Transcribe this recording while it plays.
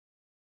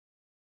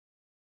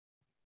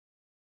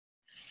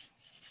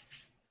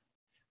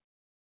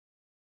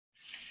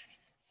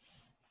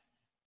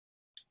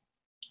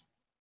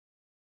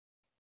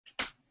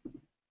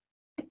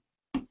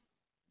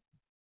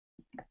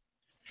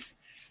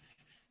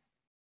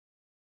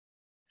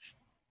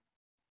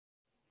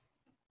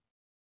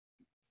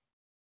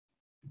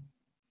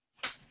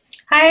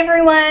Hi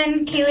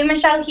everyone, Kaylee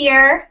Michelle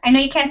here. I know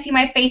you can't see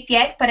my face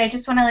yet, but I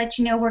just want to let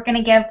you know we're going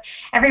to give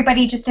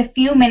everybody just a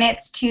few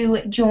minutes to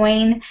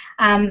join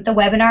the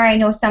webinar. I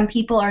know some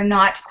people are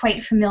not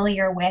quite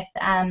familiar with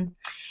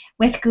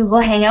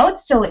Google Hangouts,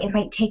 so it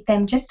might take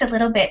them just a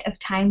little bit of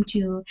time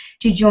to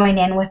join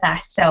in with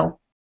us. So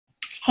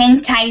hang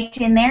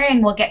tight in there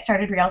and we'll get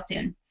started real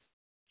soon.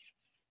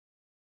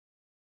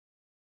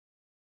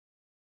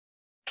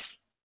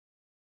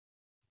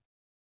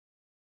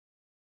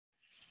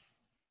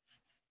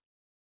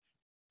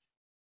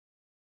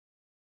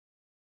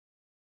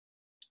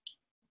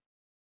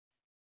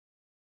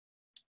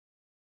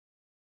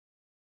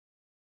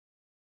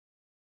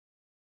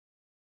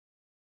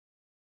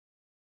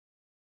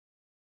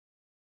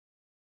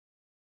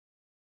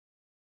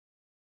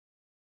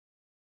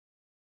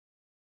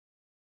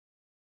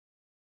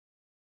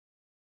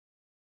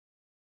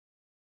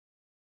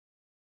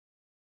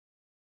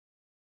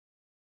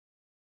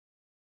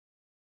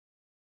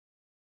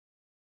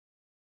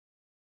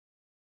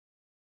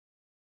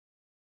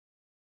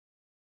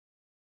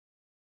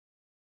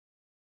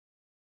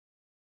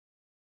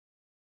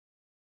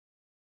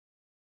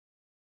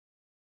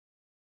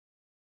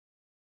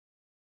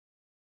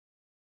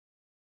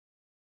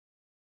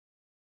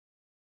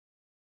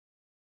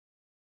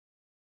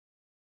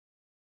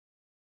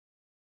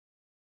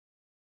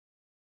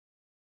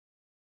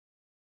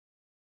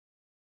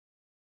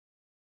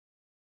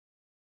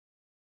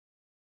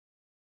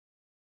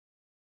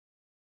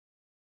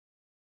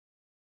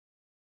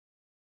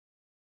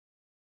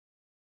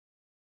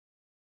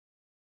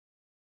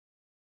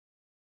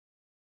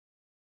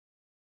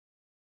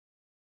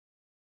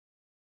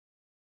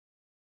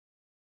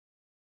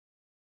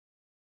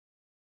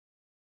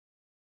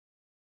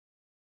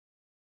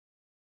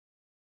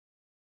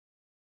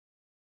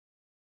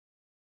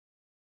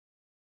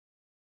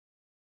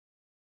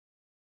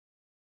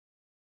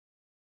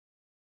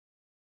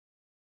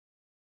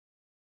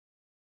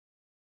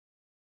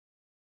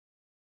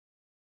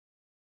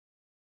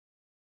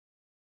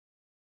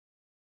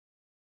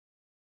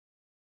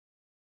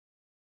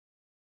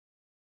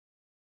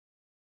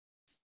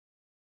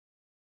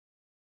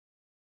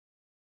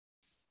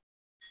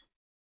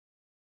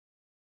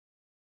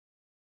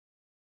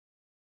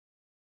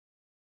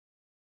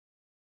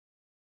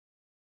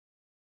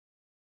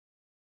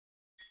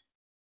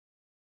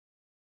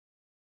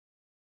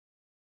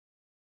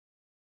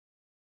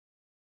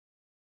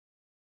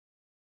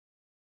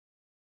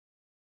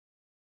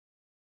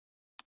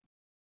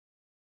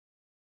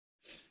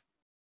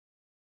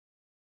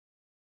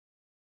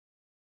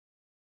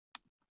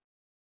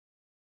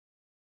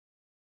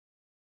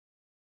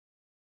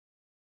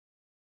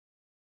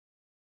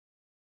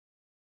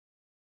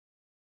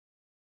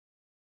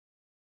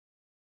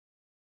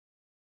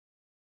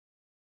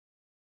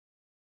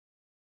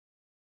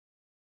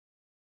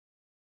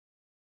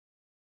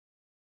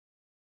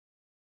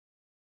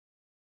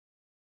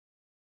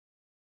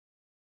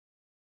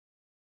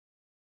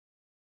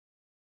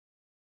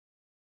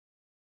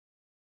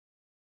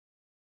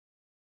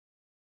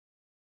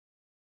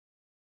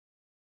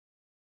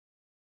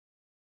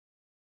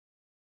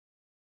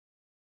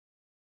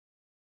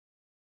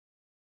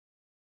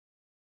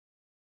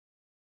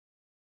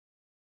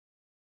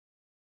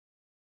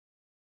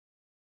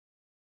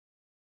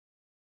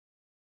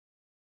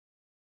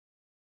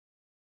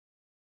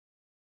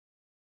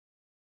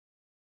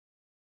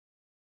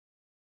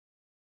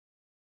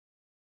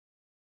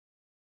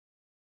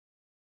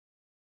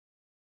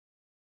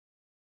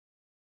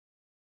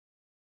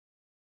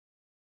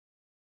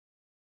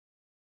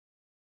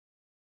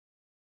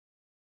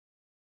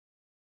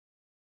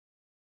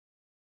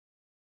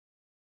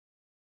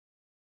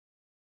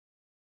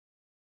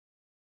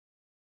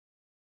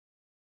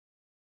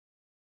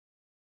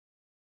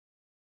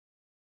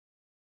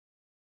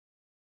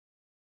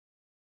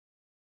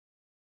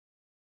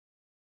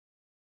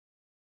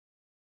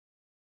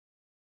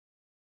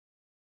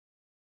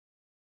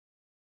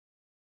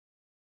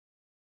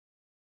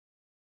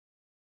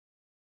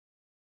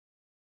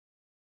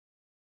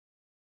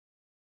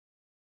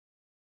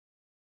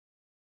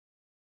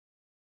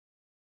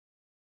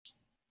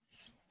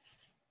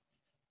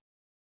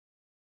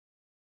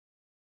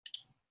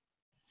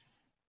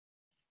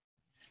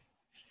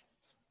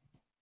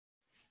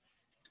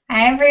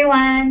 Hi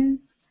everyone.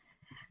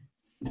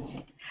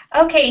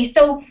 Okay,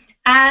 so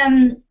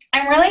I'm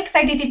really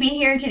excited to be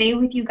here today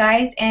with you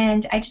guys,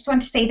 and I just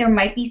want to say there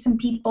might be some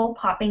people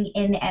popping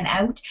in and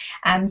out,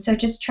 so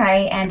just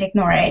try and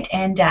ignore it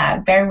and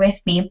bear with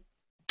me.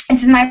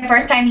 This is my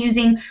first time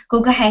using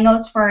Google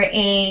Hangouts for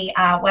a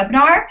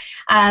webinar,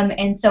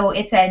 and so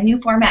it's a new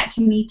format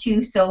to me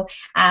too, so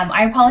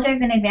I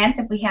apologize in advance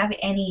if we have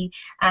any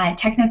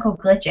technical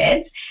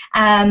glitches.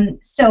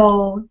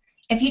 So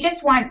if you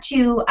just want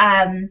to,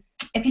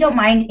 if you don't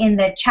mind in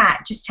the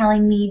chat just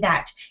telling me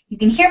that you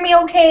can hear me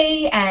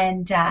okay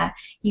and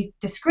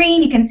the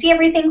screen, you can see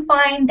everything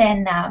fine,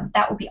 then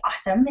that would be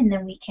awesome, and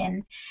then we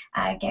can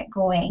get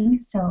going.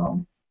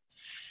 So.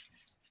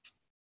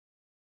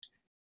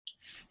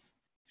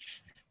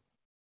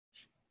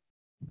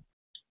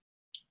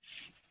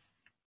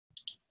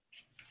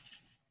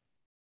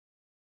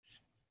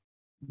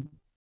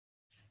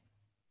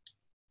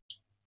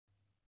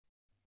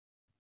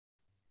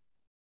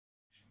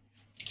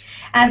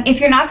 If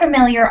you're not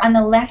familiar, on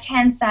the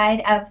left-hand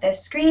side of the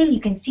screen, you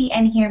can see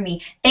and hear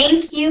me.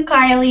 Thank you,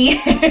 Kylie.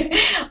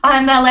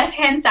 On the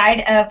left-hand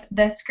side of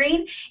the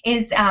screen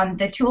is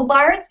the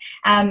toolbars.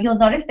 You'll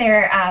notice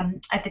there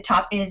at the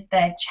top is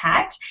the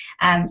chat.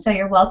 So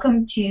you're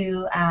welcome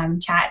to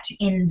chat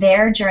in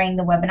there during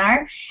the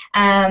webinar.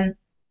 And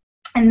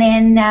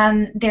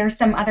then there's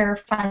some other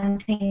fun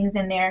things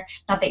in there,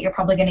 not that you're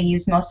probably going to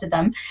use most of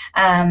them.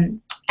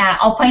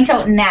 I'll point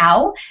out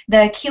now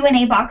the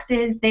Q&A box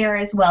is there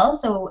as well,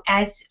 so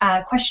as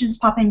questions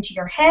pop into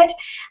your head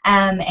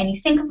and you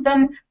think of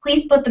them,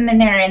 please put them in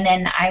there and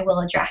then I will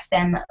address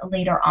them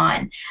later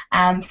on.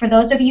 For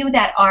those of you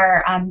that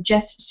are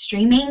just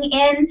streaming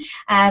in,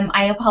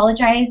 I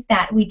apologize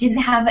that we didn't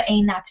have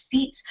enough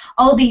seats.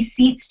 All these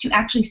seats to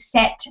actually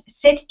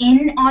sit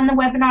in on the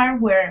webinar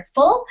were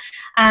full,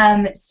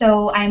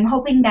 so I'm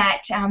hoping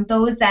that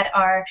those that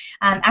are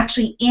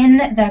actually in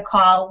the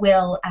call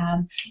will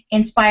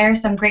inspire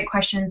some great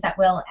questions that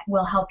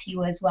will help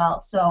you as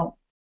well. So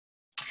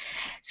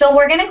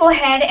we're going to go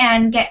ahead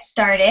and get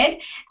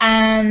started.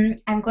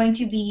 I'm going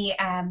to be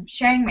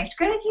sharing my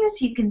screen with you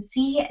so you can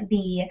see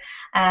the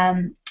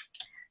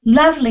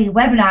lovely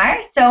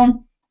webinar.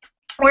 So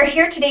we're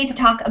here today to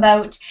talk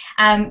about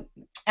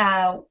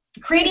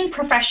creating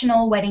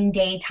professional wedding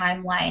day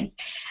timelines.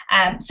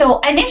 So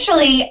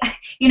initially,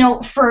 you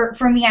know,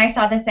 for me, I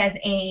saw this as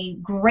a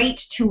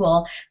great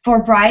tool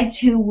for brides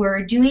who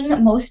were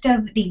doing most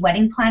of the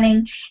wedding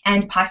planning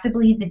and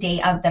possibly the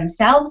day of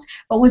themselves,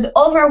 but was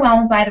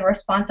overwhelmed by the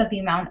response of the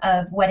amount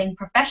of wedding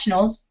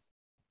professionals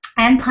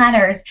and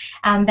planners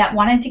that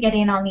wanted to get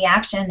in on the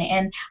action.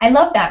 And I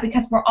love that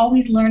because we're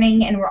always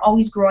learning and we're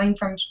always growing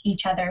from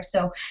each other.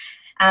 So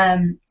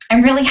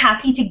I'm really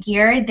happy to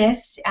gear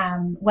this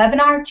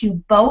webinar to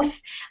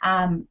both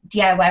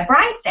DIY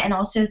brides and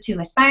also to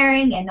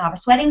aspiring and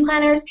novice wedding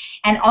planners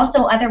and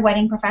also other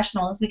wedding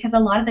professionals, because a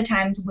lot of the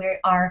times we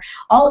are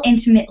all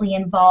intimately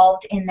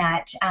involved in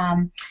that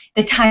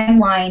the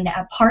timeline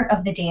part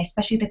of the day,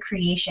 especially the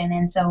creation,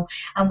 and so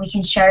we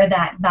can share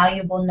that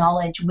valuable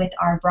knowledge with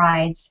our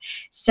brides.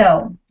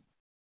 So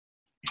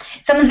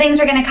some of the things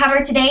we're going to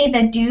cover today: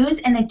 the do's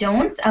and the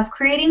don'ts of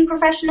creating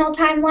professional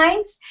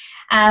timelines.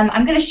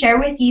 I'm going to share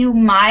with you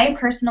my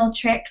personal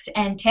tricks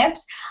and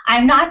tips.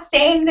 I'm not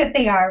saying that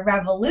they are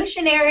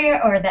revolutionary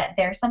or that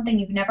they're something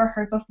you've never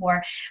heard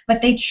before,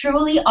 but they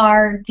truly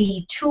are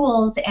the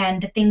tools and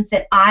the things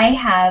that I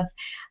have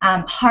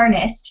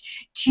harnessed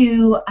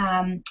to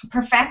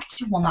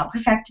perfect, well, not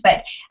perfect,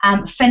 but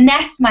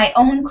finesse my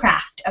own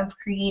craft of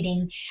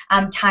creating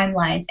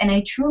timelines. And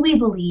I truly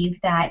believe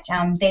that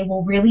they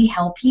will really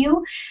help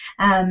you.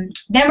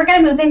 Then we're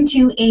going to move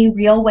into a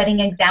real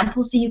wedding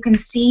example so you can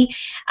see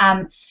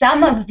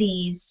some of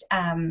these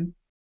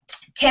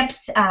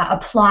tips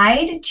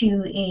applied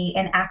to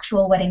an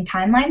actual wedding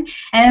timeline.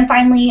 And then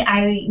finally,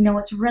 I know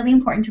it's really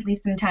important to leave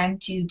some time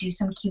to do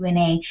some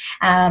Q&A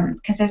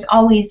because there's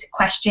always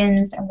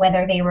questions,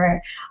 whether they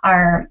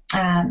are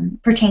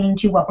pertaining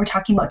to what we're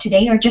talking about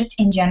today or just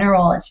in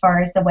general as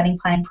far as the wedding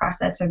planning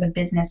process or the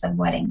business of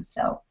weddings.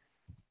 So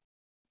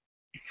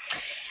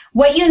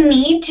what you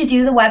need to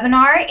do the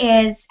webinar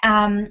is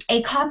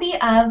a copy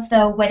of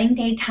the wedding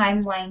day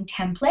timeline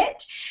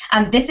template.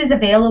 This is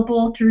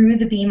available through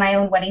the Be My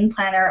Own Wedding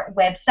Planner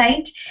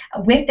website.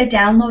 With the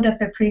download of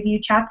the preview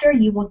chapter,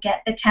 you will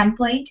get the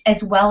template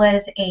as well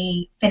as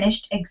a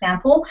finished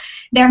example.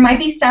 There might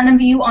be some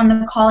of you on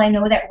the call I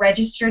know that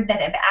registered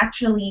that have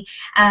actually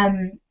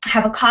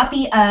have a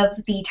copy of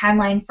the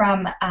timeline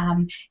from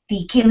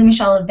the Kaylee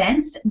Michelle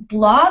Events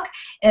blog.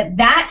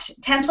 That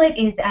template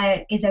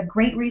is a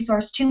great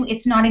resource too.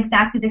 It's not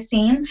exactly the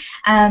same,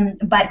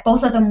 but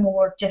both of them will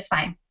work just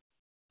fine.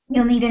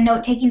 You'll need a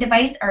note-taking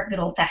device or a good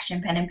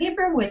old-fashioned pen and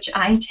paper, which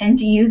I tend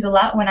to use a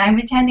lot when I'm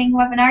attending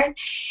webinars.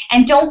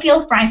 And don't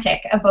feel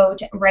frantic about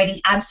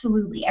writing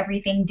absolutely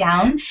everything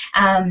down.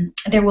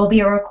 There will be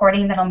a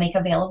recording that I'll make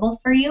available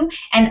for you.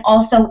 And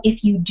also,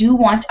 if you do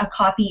want a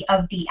copy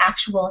of the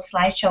actual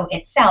slideshow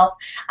itself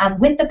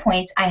with the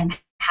points, I am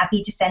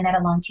happy to send that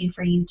along to you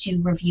for you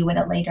to review at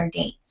a later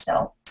date.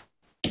 So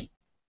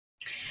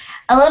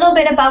a little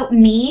bit about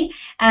me.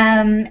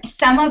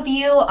 Some of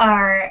you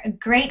are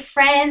great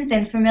friends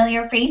and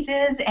familiar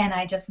faces, and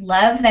I just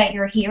love that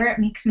you're here. It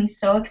makes me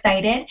so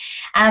excited.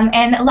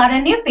 And a lot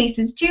of new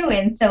faces too,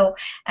 and so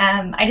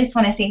I just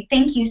want to say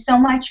thank you so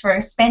much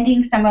for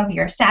spending some of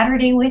your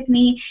Saturday with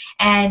me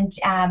and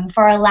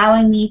for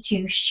allowing me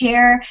to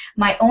share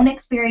my own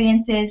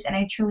experiences, and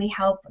I truly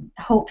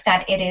hope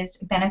that it is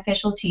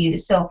beneficial to you.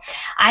 So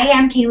I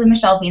am Kaylee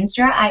Michelle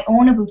Veenstra. I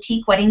own a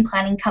boutique wedding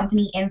planning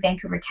company in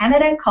Vancouver,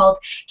 Canada called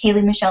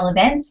Kaylee Michelle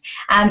Events.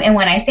 And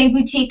when I say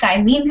boutique,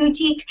 I mean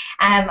boutique.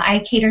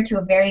 I cater to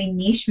a very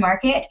niche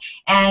market,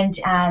 and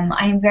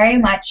I'm very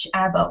much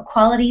about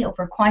quality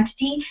over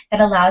quantity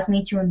that allows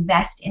me to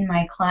invest in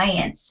my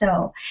clients.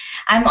 So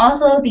I'm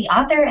also the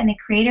author and the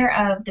creator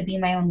of the Be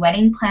My Own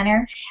Wedding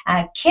Planner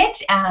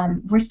kit.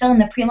 We're still in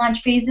the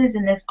pre-launch phases,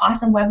 and this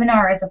awesome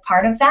webinar is a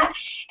part of that,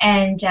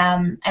 and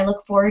I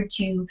look forward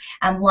to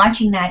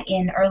launching that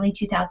in early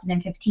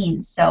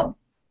 2015. So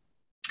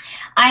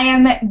I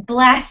am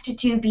blessed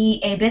to be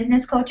a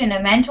business coach and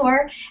a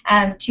mentor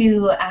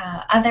to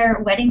other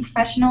wedding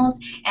professionals,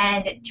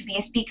 and to be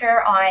a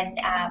speaker on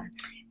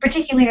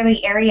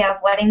particularly area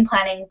of wedding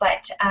planning,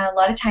 but a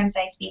lot of times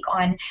I speak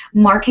on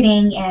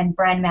marketing and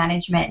brand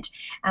management,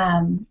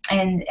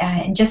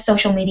 and just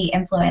social media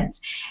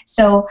influence.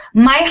 So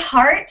my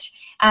heart,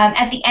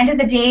 at the end of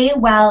the day,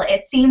 while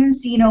it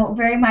seems, you know,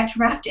 very much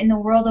wrapped in the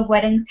world of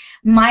weddings,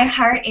 my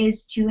heart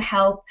is to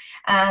help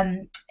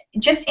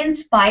just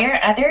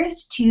inspire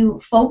others to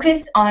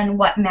focus on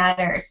what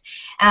matters.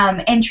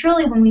 And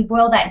truly, when we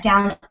boil that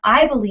down,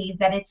 I believe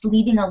that it's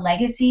leaving a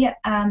legacy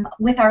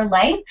with our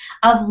life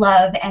of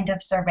love and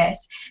of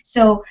service.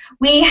 So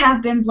we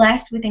have been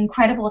blessed with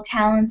incredible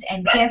talents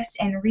and gifts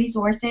and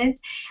resources,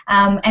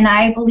 and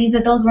I believe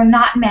that those were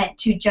not meant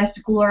to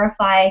just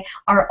glorify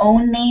our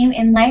own name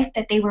in life,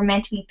 that they were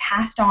meant to be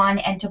passed on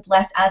and to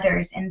bless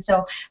others. And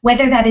so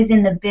whether that is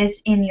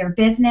in your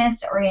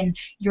business, or in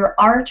your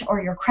art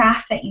or your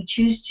craft that you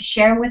choose to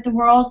share with the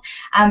world,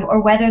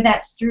 or whether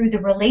that's through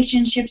the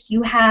relationships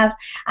you have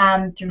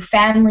through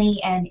family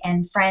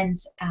and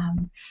friends,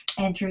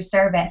 and through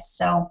service.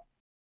 So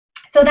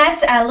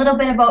that's a little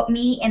bit about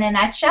me in a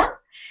nutshell.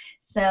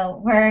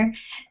 So we're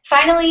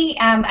finally,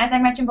 as I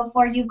mentioned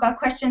before, you've got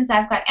questions,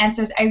 I've got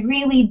answers. I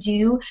really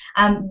do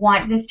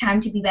want this time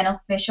to be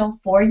beneficial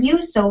for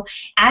you. So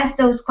as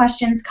those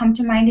questions come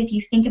to mind, if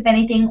you think of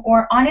anything,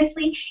 or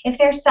honestly, if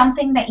there's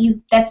something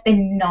that's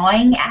been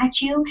gnawing at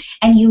you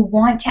and you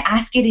want to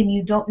ask it and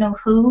you don't know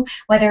who,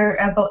 whether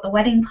about the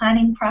wedding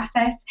planning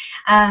process,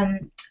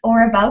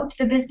 or about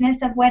the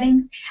business of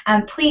weddings,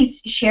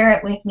 please share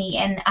it with me.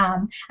 And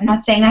I'm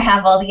not saying I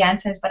have all the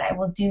answers, but I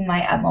will do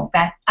my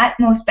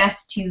utmost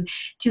best to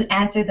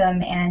answer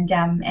them,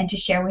 and to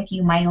share with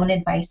you my own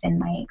advice and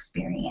my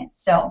experience.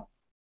 So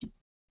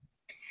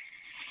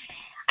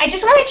I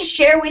just wanted to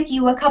share with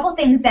you a couple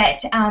things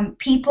that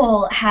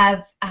people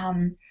have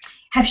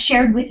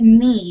shared with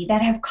me,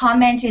 that have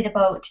commented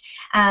about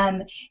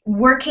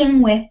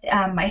working with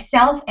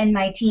myself and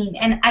my team.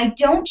 And I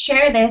don't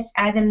share this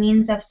as a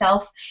means of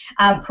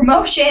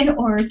self-promotion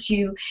or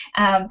to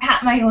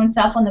pat my own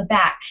self on the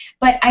back,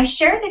 but I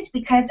share this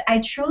because I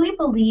truly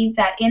believe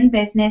that in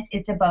business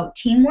it's about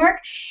teamwork,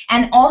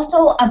 and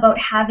also about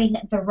having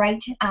the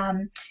right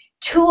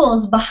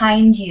tools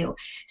behind you.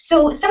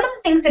 So some of the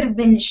things that have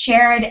been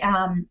shared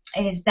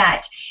is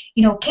that,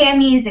 you know,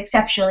 Cami is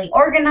exceptionally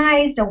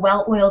organized, a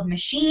well-oiled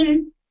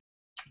machine,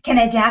 can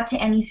adapt to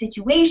any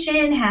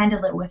situation,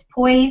 handle it with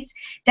poise,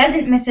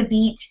 doesn't miss a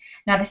beat,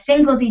 not a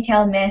single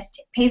detail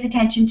missed, pays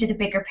attention to the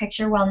bigger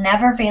picture while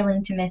never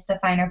failing to miss the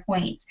finer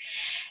points.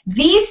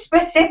 These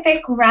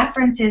specific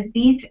references,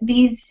 these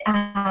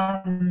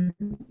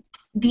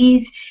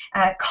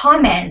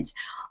comments,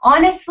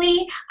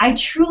 honestly, I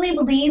truly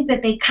believe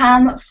that they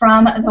come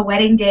from the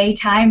wedding day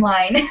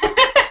timeline.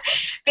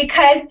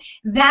 Because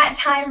that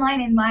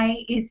timeline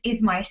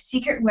is my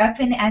secret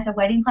weapon as a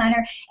wedding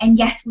planner. And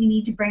yes, we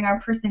need to bring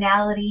our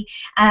personality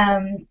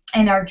and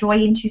our joy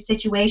into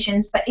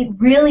situations, but it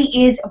really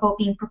is about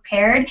being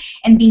prepared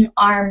and being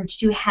armed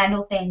to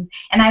handle things.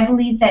 And I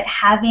believe that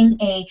having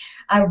a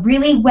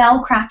really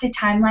well-crafted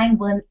timeline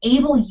will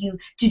enable you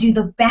to do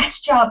the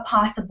best job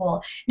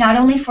possible, not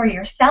only for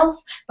yourself,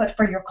 but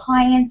for your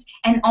clients,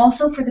 and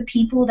also for the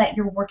people that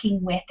you're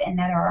working with and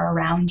that are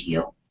around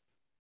you.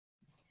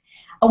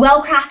 A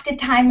well-crafted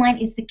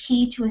timeline is the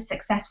key to a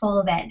successful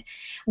event.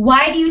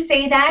 Why do you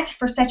say that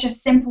for such a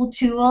simple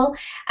tool?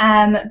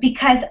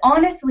 Because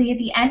honestly, at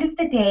the end of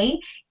the day,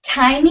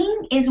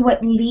 timing is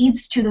what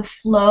leads to the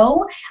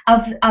flow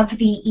of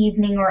the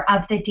evening or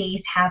of the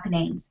day's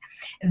happenings.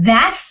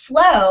 That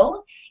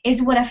flow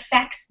is what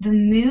affects the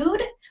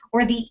mood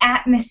or the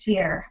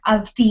atmosphere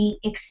of the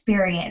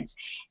experience.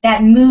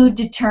 That mood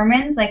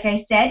determines, like I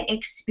said,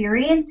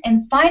 experience,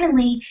 and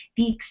finally,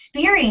 the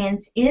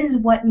experience is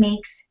what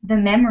makes the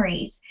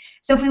memories.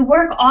 So if we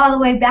work all the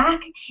way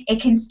back,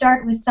 it can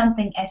start with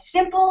something as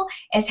simple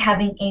as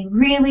having a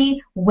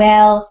really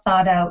well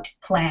thought out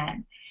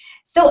plan.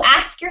 So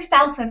ask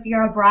yourself, if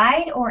you're a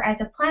bride or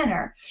as a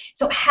planner,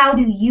 so how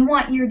do you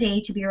want your day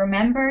to be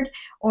remembered?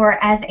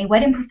 Or as a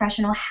wedding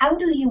professional, how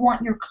do you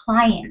want your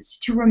clients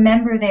to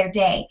remember their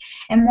day?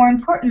 And more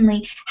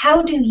importantly,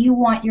 how do you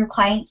want your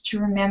clients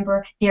to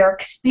remember their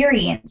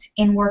experience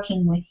in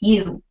working with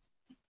you?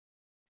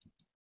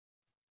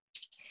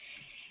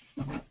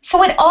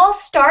 So it all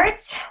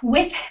starts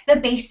with the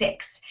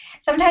basics.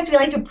 sometimes we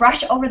like to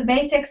brush over the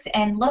basics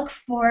and look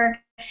for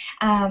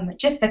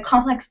just the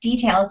complex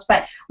details,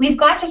 but we've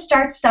got to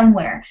start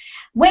somewhere.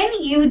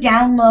 When you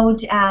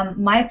download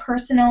my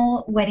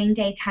personal wedding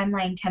day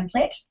timeline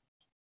template,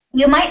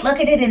 you might look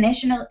at it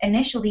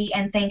initially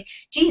and think,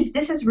 geez,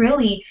 this is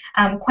really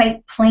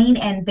quite plain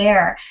and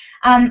bare.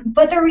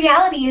 But the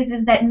reality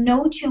is that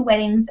no two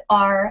weddings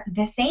are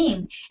the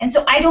same. And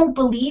so I don't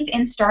believe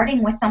in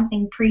starting with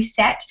something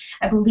preset.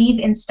 I believe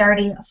in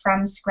starting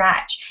from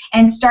scratch.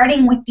 And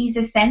starting with these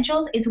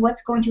essentials is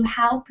what's going to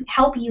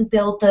help you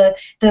build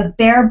the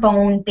bare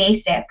bone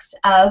basics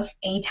of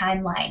a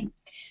timeline.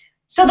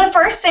 So the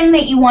first thing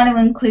that you want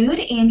to include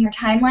in your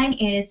timeline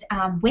is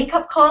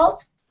wake-up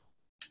calls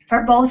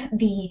for both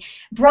the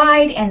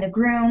bride and the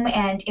groom,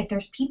 and if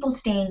there's people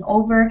staying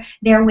over,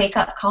 their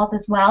wake-up calls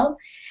as well.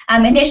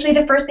 Initially,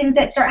 the first things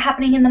that start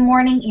happening in the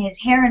morning is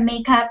hair and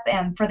makeup.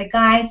 For the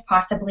guys,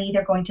 possibly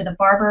they're going to the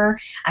barber,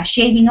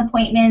 shaving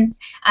appointments.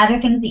 Other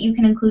things that you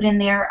can include in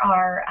there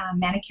are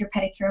manicure,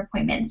 pedicure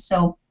appointments.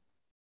 So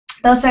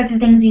those sorts of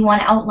things you want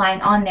to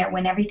outline on there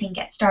when everything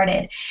gets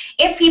started.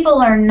 If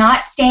people are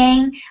not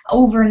staying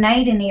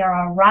overnight and they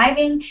are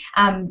arriving,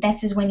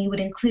 this is when you would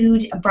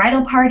include a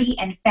bridal party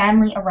and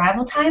family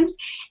arrival times,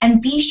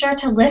 and be sure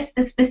to list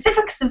the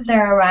specifics of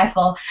their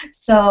arrival.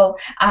 So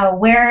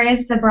where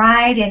is the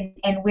bride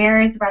and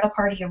where is the bridal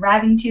party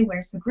arriving to?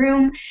 Where's the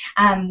groom?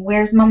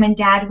 Where's mom and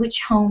dad?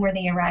 Which home are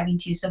they arriving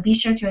to? So be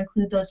sure to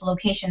include those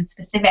location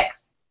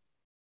specifics.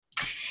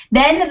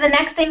 Then the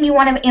next thing you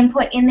want to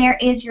input in there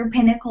is your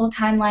pinnacle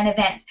timeline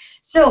events.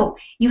 So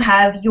you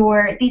have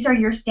these are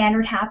your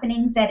standard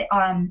happenings that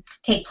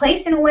take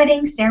place in a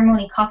wedding: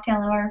 ceremony, cocktail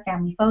hour,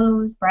 family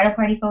photos, bridal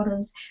party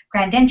photos,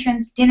 grand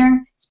entrance,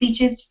 dinner,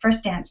 speeches,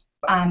 first dance,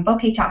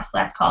 bouquet toss,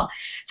 last call.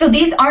 So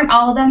these aren't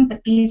all of them,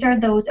 but these are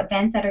those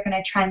events that are going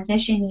to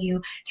transition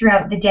you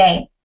throughout the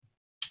day.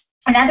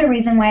 Another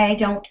reason why I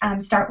don't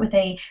start with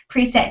a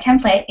preset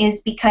template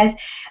is because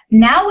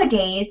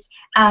nowadays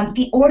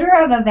the order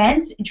of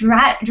events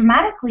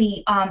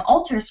dramatically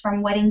alters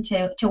from wedding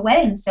to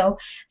wedding. So,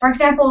 for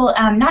example,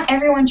 not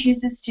everyone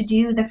chooses to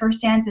do the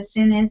first dance as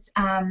soon as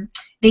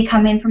they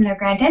come in from their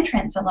grand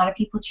entrance. A lot of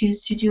people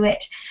choose to do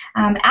it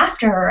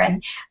after,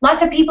 and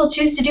lots of people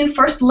choose to do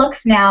first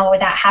looks now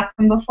that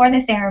happen before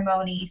the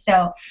ceremony.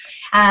 So,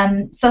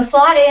 so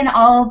slot in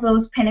all of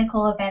those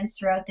pinnacle events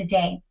throughout the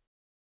day.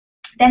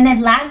 Then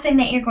the last thing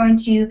that you're going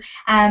to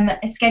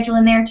schedule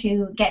in there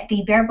to get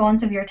the bare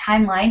bones of your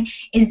timeline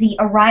is the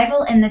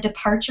arrival and the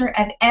departure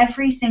of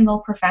every single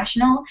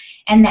professional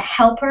and the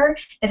helper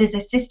that is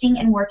assisting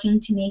and working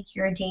to make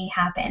your day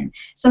happen.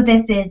 So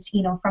this is,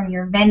 you know, from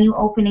your venue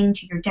opening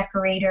to your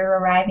decorator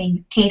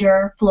arriving,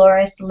 caterer,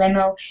 florist,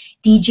 limo,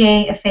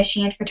 DJ,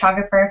 officiant,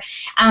 photographer,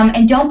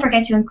 and don't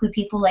forget to include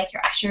people like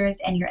your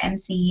ushers and your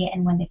MC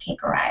and when the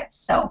cake arrives.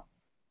 So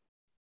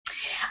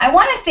I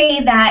want to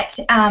say that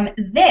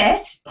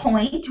this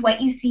point,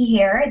 what you see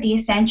here, the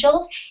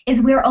essentials,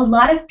 is where a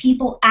lot of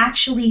people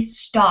actually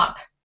stop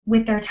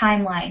with their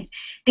timelines.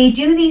 They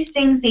do these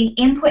things, they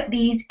input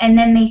these, and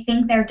then they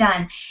think they're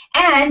done.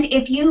 And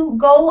if you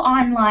go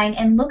online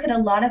and look at a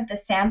lot of the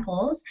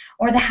samples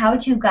or the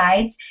how-to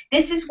guides,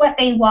 this is what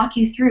they walk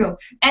you through.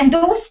 And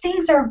those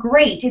things are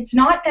great. It's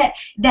not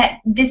that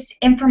this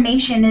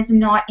information is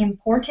not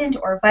important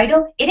or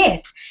vital. It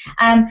is.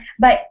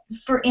 But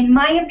in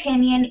my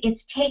opinion,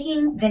 it's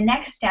taking the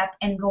next step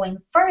and going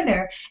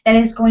further that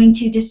is going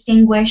to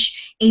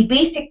distinguish a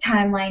basic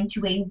timeline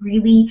to a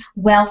really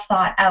well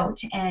thought out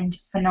and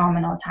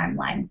phenomenal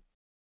timeline.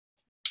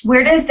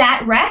 Where does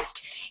that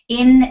rest?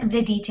 In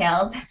the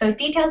details. So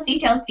details,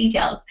 details,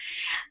 details.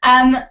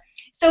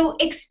 So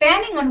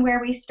expanding on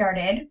where we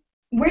started,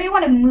 where you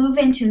want to move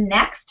into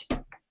next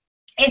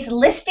is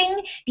listing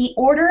the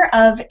order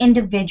of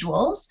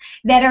individuals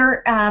that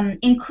are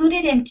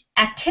included in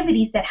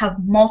activities that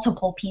have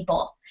multiple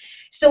people.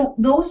 So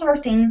those are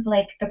things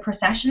like the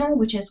processional,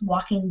 which is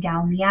walking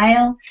down the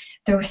aisle,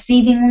 the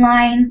receiving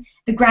line,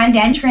 the grand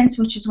entrance,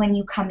 which is when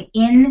you come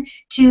in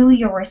to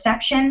your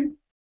reception,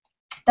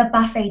 the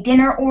buffet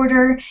dinner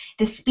order,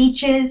 the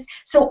speeches.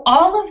 So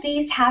all of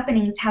these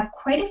happenings have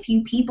quite a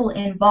few people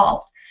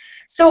involved.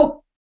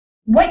 So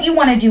what you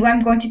want to do, I'm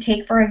going to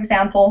take, for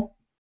example,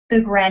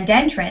 the grand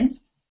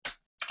entrance,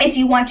 is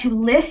you want to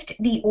list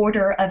the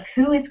order of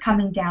who is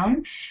coming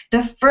down,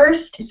 the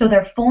first, so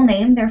their full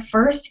name, their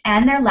first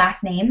and their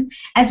last name,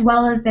 as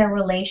well as their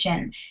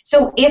relation.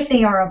 So if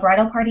they are a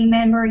bridal party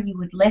member, you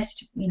would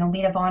list, you know,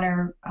 maid of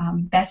honor,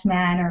 best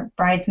man, or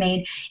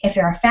bridesmaid. If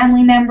they're a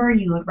family member,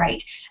 you would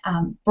write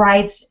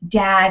bride's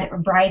dad or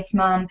bride's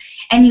mom,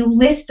 and you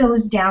list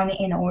those down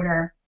in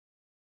order.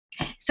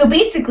 So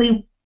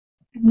basically,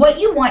 what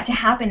you want to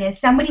happen is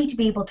somebody to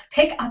be able to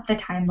pick up the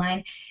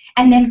timeline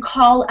and then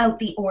call out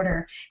the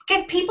order,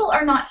 because people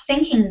are not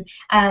thinking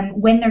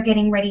when they're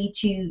getting ready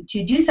to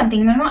do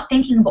something. They're not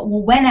thinking about,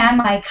 well, when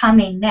am I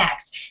coming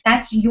next?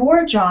 That's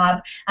your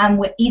job,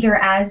 either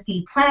as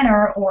the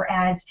planner or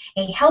as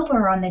a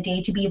helper on the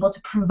day, to be able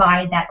to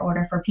provide that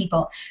order for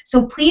people.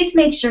 So please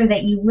make sure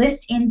that you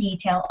list in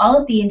detail all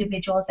of the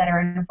individuals that are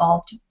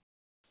involved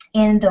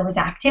in those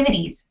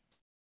activities.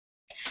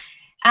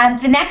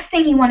 The next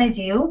thing you want to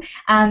do,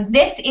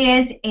 this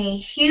is a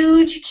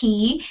huge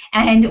key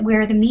and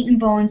where the meat and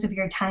bones of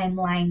your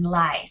timeline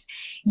lies.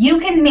 You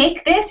can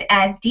make this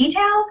as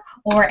detailed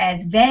or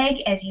as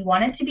vague as you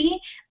want it to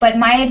be, but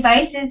my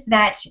advice is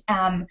that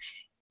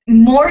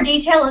more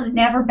detail is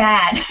never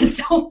bad.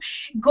 So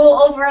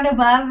go over and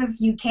above if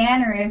you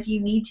can, or if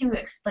you need to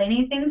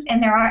explaining things.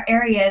 And there are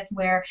areas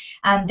where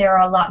there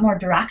are a lot more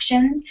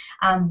directions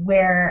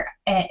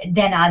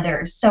than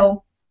others.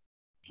 So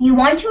you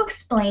want to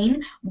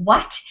explain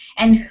what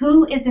and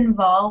who is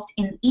involved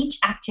in each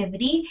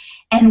activity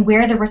and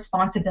where the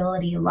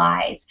responsibility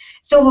lies.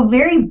 So a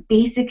very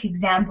basic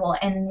example,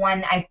 and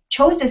one, I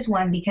chose this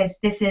one because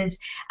this is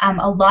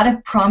a lot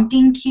of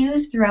prompting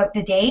cues throughout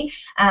the day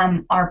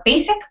are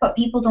basic, but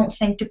people don't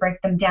think to break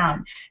them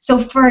down. So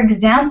for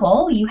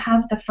example, you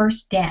have the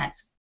first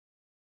dance.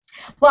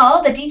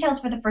 Well, the details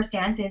for the first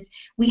dance is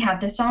we have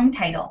the song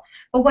title.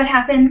 But what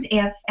happens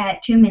if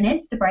at 2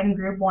 minutes the bride and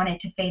groom want it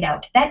to fade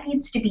out? That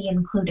needs to be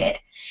included.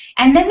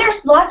 And then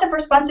there's lots of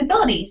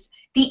responsibilities.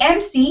 The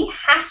MC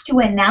has to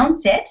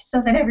announce it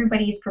so that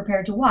everybody is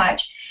prepared to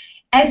watch,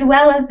 as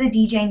well as the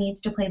DJ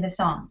needs to play the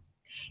song.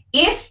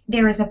 If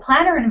there is a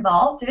planner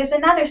involved, there's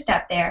another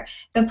step there.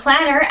 The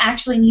planner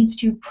actually needs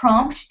to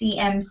prompt the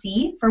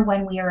MC for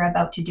when we are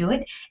about to do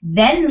it.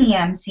 Then the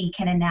MC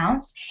can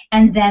announce,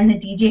 and then the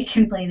DJ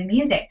can play the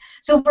music.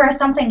 So for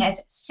something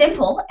as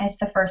simple as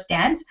the first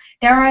dance,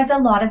 there is a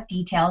lot of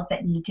details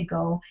that need to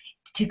go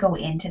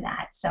into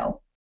that.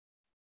 So,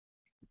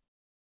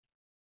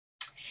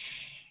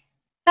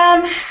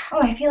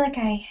 I feel like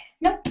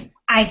nope,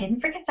 I didn't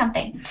forget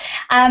something.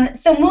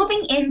 So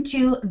moving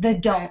into the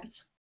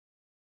don'ts.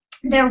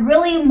 They're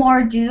really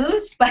more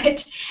do's,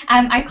 but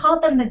I call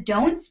them the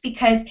don'ts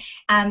because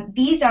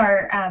these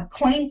are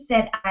points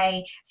that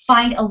I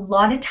find a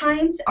lot of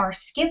times are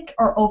skipped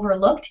or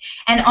overlooked.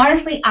 And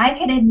honestly, I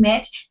can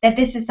admit that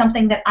this is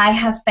something that I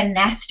have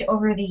finessed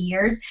over the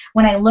years.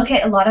 When I look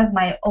at a lot of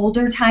my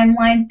older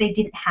timelines, they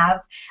didn't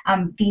have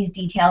these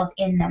details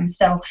in them.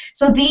 So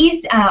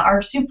these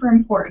are super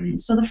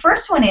important. So the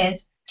first one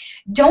is,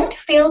 don't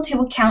fail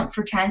to account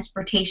for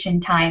transportation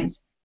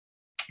times.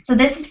 So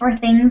this is for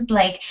things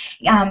like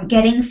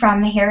getting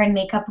from hair and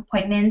makeup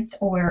appointments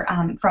or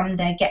from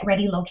the get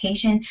ready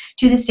location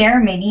to the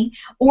ceremony,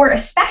 or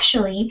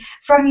especially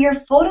from your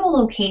photo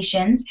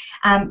locations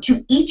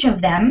to each of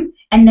them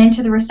and then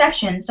to the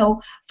reception. So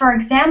for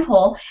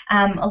example,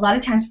 a lot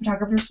of times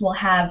photographers will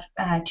have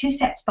 2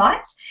 set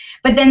spots,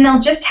 but then they'll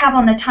just have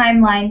on the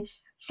timeline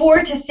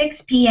 4 to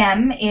 6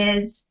 p.m.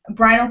 is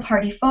bridal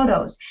party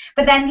photos,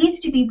 but that needs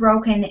to be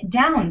broken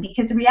down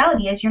because the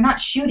reality is you're not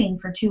shooting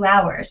for 2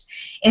 hours.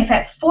 If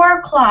at 4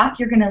 o'clock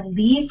you're going to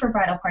leave for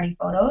bridal party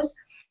photos,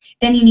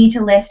 then you need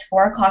to list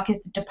 4 o'clock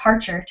is the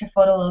departure to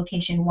photo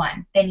location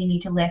 1. Then you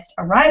need to list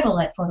arrival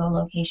at photo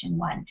location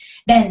 1.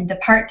 Then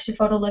depart to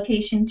photo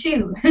location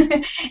 2.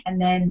 And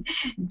then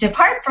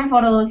depart from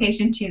photo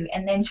location 2.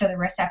 And then to the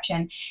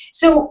reception.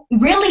 So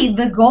really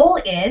the goal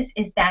is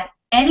that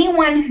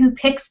anyone who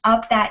picks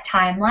up that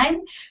timeline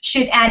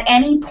should at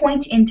any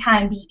point in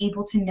time be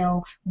able to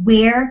know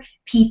where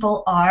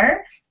people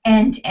are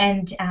and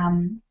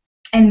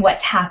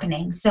what's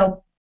happening.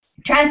 So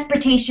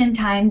transportation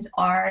times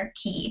are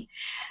key.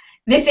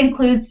 This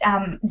includes,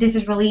 this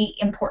is really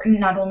important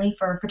not only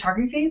for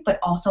photography, but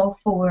also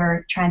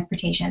for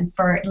transportation,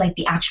 for like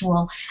the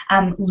actual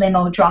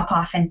limo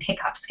drop-off and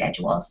pickup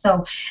schedule.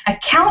 So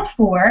account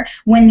for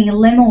when the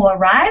limo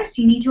arrives.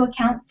 You need to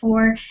account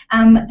for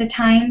the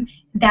time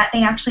that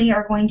they actually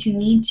are going to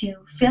need to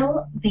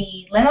fill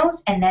the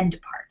limos and then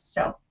depart.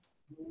 So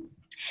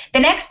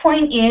the next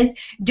point is,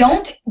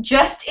 don't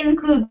just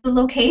include the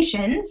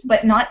locations,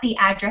 but not the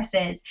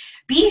addresses.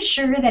 Be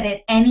sure that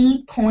at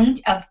any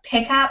point of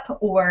pickup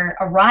or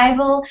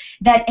arrival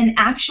that an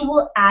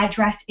actual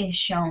address is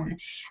shown.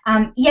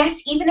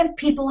 Yes, even if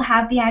people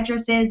have the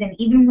addresses and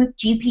even with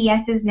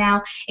GPSs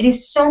now, it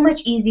is so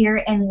much easier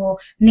and will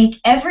make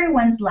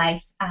everyone's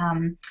life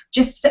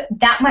just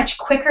that much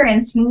quicker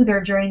and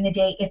smoother during the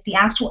day if the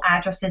actual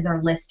addresses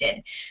are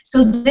listed.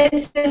 So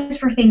this is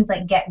for things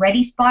like get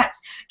ready spots,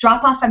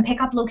 drop off and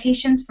pick up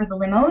locations for the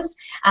limos,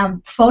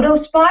 photo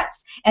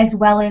spots, as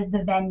well as the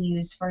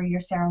venues for your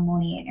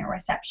ceremony and your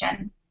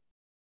reception.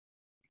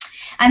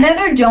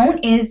 Another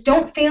don't is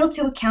don't fail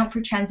to account for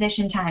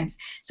transition times.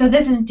 So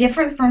this is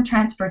different from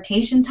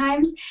transportation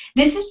times.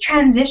 This is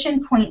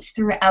transition points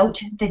throughout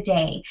the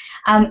day.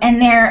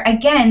 And they're,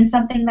 again,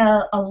 something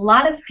that a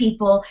lot of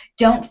people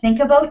don't think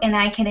about, and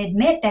I can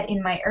admit that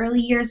in my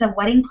early years of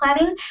wedding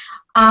planning,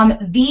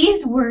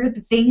 these were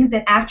the things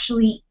that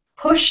actually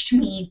pushed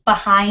me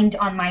behind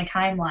on my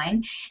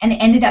timeline and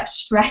ended up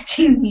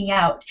stressing me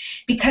out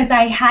because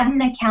I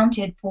hadn't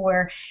accounted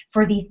for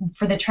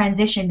the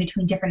transition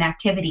between different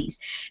activities.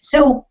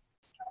 So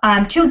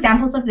Two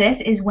examples of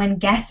this is when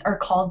guests are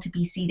called to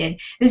be seated.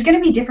 There's going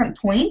to be different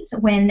points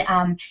when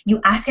you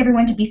ask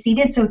everyone to be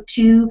seated. So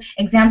two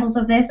examples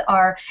of this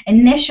are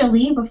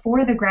initially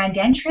before the grand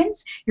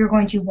entrance, you're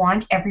going to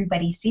want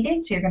everybody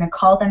seated. So you're going to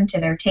call them to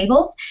their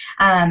tables.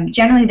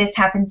 Generally, this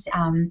happens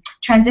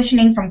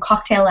transitioning from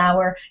cocktail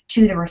hour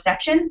to the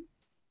reception.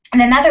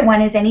 And another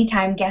one is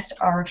anytime guests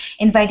are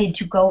invited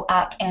to go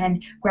up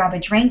and grab a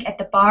drink at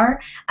the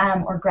bar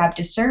or grab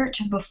dessert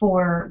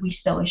before we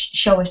show a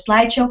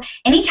slideshow.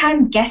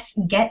 Anytime guests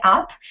get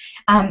up,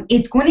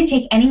 it's going to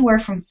take anywhere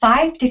from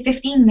 5 to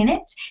 15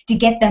 minutes to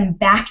get them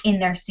back in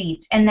their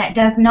seats. And that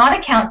does not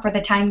account for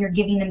the time you're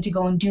giving them to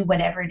go and do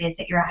whatever it is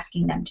that you're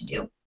asking them to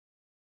do.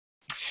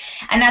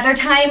 Another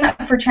time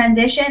for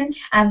transition,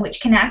 which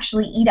can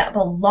actually eat up a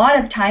lot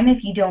of time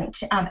if you don't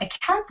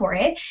account for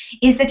it,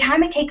 is the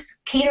time it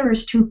takes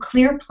caterers to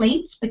clear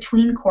plates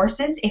between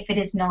courses if it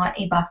is not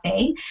a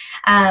buffet,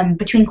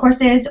 between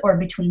courses or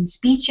between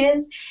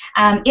speeches.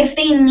 If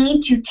they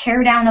need to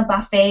tear down a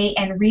buffet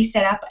and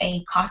reset up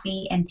a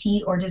coffee and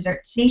tea or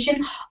dessert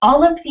station,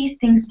 all of these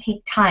things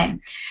take time.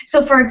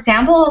 So for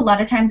example, a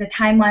lot of times a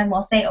timeline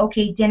will say,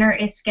 okay, dinner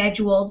is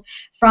scheduled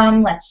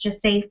from, let's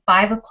just say,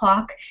 5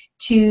 o'clock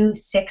to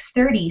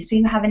 6:30, so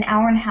you have an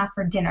hour and a half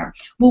for dinner.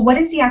 Well, what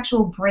is the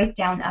actual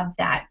breakdown of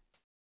that?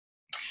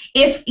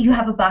 If you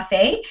have a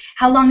buffet,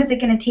 how long is it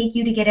going to take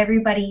you to get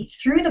everybody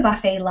through the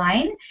buffet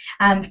line,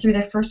 through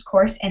the first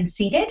course and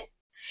seated?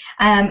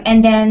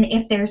 And then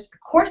if there's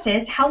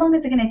courses, how long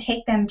is it going to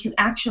take them to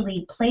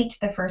actually plate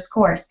the first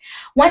course?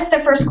 Once the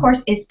first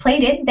course is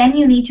plated, then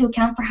you need to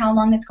account for how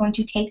long it's going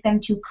to take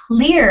them to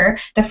clear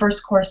the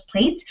first course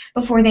plates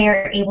before they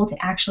are able to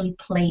actually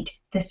plate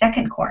the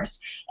second course.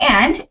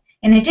 And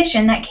in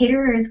addition, that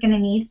caterer is going to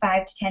need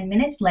 5 to 10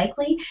 minutes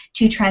likely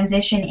to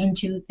transition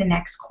into the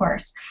next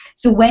course.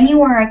 So when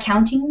you are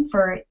accounting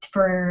for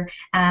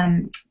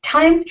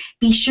times,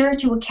 be sure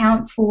to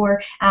account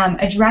for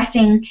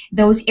addressing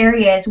those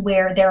areas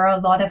where there are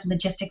a lot of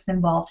logistics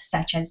involved,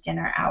 such as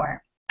dinner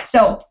hour.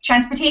 So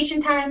transportation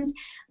times,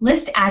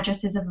 list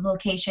addresses of the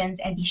locations,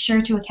 and be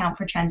sure to account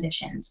for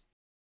transitions.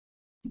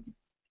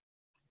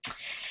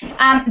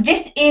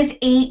 This is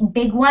a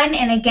big one,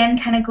 and again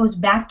kind of goes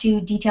back to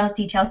details,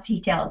 details,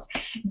 details.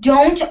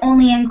 Don't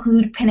only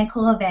include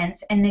pinnacle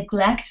events and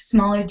neglect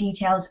smaller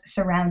details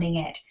surrounding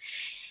it.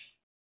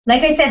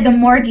 Like I said, the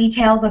more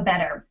detail, the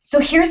better. So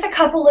here's a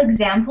couple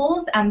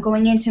examples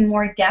going into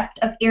more depth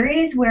of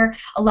areas where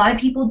a lot of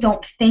people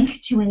don't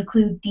think to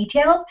include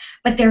details,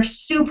 but they're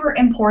super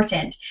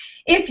important.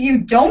 If you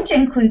don't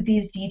include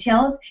these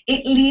details,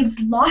 it leaves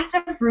lots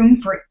of room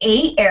for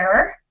A,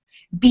 error,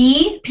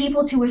 B,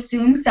 people to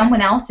assume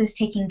someone else is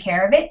taking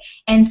care of it,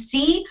 and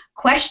C,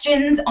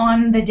 questions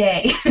on the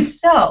day.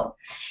 So,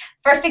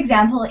 first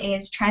example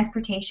is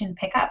transportation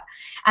pickup.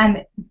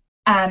 You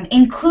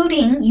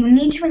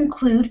need to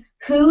include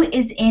who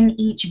is in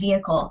each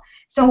vehicle.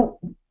 So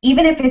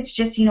even if it's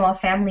just, you know, a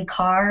family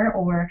car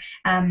or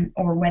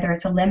whether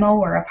it's a limo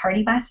or a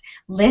party bus,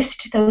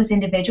 list those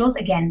individuals,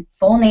 again,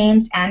 full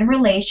names and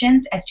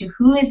relations as to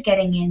who is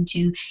getting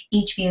into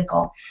each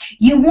vehicle.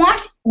 You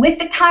want, with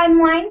the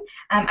timeline,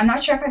 I'm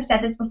not sure if I've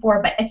said this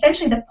before, but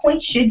essentially the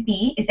point should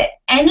be is that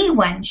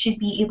anyone should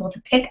be able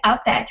to pick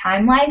up that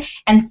timeline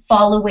and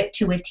follow it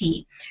to a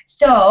T.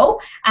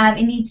 So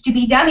it needs to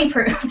be dummy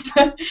proof.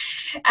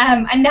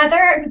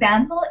 Another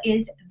example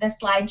is the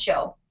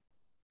slideshow.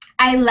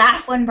 I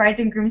laugh when brides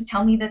and grooms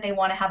tell me that they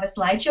want to have a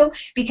slideshow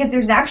because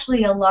there's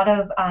actually a lot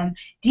of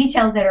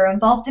details that are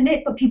involved in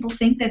it, but people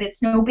think that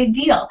it's no big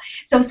deal.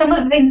 So some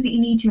of the things that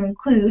you need to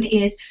include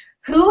is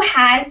who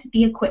has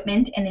the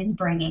equipment and is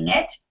bringing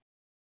it.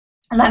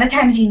 A lot of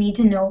times you need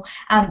to know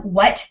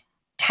what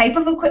type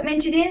of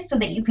equipment it is so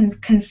that you can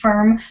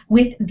confirm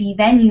with the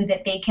venue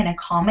that they can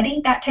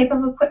accommodate that type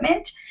of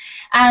equipment.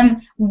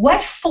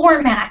 What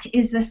format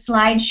is the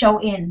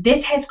slideshow in?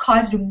 This has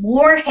caused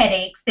more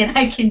headaches than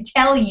I can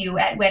tell you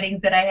at weddings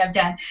that I have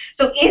done.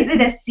 So is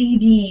it a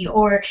CD,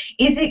 or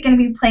is it going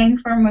to be playing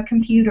from a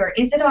computer?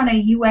 Is it on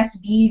a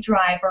USB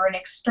drive or an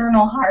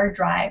external hard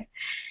drive?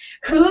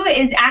 Who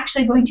is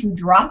actually going to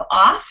drop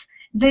off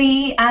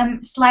the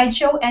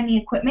slideshow and the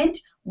equipment?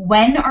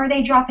 When are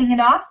they dropping it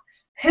off?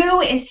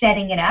 Who is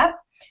setting it up?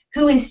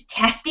 Who is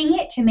testing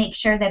it to make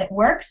sure that it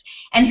works?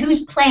 And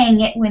who's playing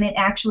it when it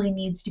actually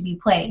needs to be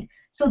played?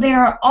 So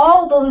there are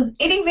all those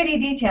itty-bitty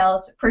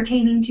details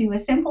pertaining to a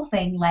simple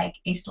thing like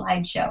a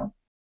slideshow.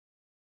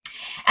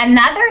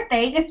 Another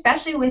thing,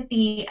 especially with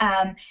the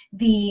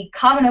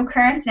common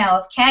occurrence now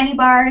of candy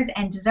bars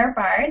and dessert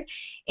bars,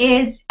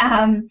 is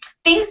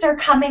things are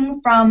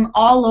coming from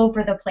all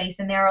over the place,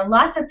 and there are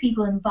lots of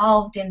people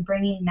involved in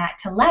bringing that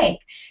to life.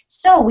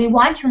 So we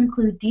want to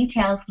include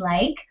details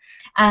like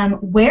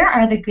where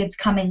are the goods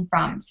coming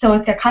from? So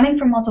if they're coming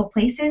from multiple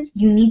places,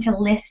 you need to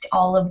list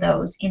all of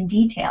those in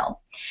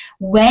detail.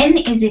 When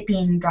is it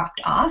being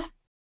dropped off?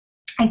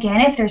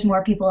 Again, if there's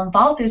more people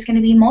involved, there's going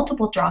to be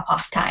multiple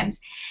drop-off times.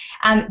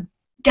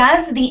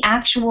 Does the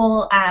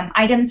actual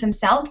items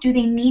themselves, do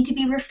they need to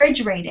be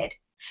refrigerated?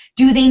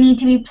 Do they need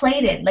to be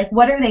plated? Like,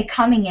 what are they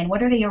coming in?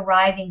 What are they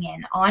arriving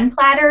in? On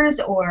platters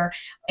or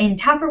in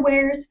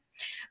Tupperwares?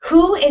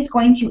 Who is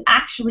going to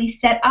actually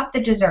set up the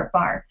dessert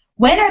bar?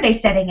 When are they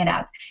setting it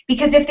up?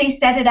 Because if they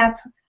set it up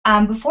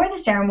before the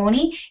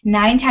ceremony,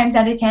 9 times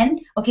out of 10,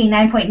 okay,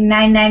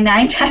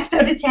 9.999 times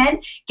out of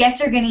 10, guests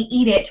are going to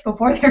eat it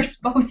before they're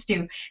supposed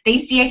to. They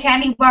see a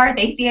candy bar,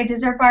 they see a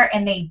dessert bar,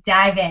 and they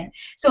dive in.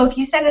 So if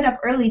you set it up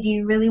early, do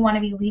you really want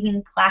to be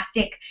leaving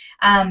plastic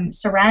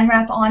saran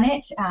wrap on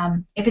it?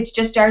 If it's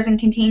just jars and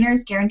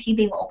containers, guaranteed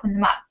they will open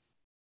them up.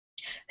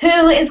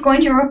 Who is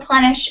going to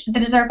replenish the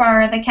dessert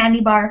bar or the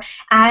candy bar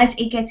as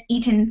it gets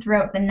eaten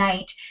throughout the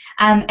night?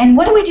 And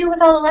what do we do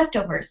with all the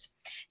leftovers?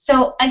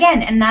 So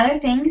again, another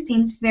thing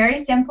seems very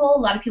simple.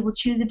 A lot of people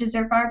choose a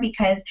dessert bar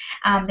because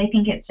they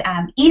think it's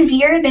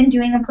easier than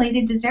doing a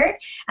plated dessert,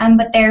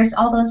 but there's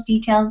all those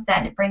details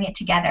that bring it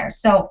together.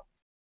 So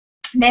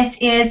this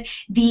is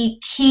the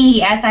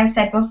key, as I've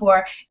said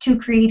before, to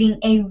creating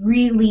a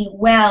really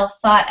well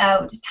thought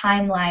out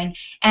timeline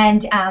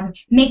and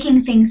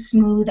making things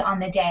smooth on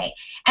the day.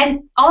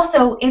 And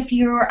also, if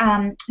you're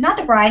not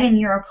the bride and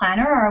you're a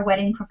planner or a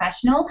wedding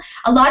professional,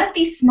 a lot of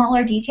these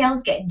smaller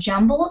details get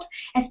jumbled,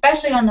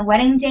 especially on the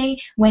wedding day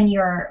when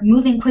you're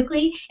moving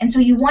quickly. And so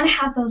you want to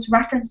have those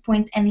reference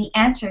points and the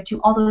answer to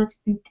all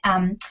those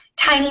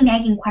tiny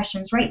nagging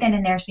questions right then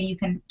and there so you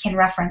can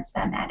reference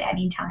them at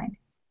any time.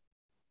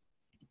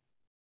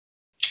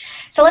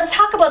 So let's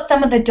talk about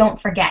some of the don't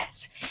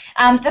forgets.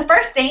 The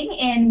first thing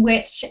in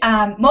which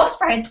most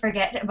brides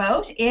forget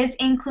about is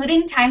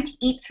including time to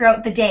eat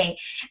throughout the day.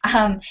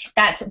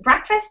 That's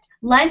breakfast,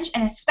 lunch,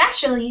 and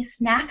especially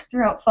snacks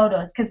throughout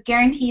photos, because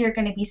guarantee you're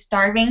going to be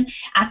starving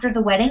after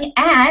the wedding,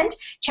 and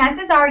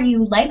chances are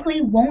you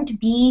likely won't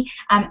be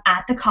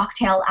at the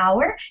cocktail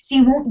hour, so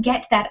you won't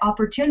get that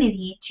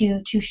opportunity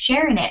to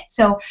share in it.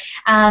 So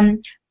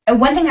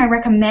one thing I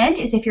recommend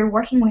is if you're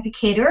working with a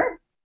caterer,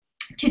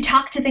 to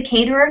talk to the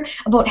caterer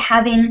about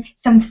having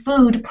some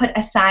food put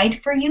aside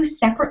for you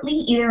separately,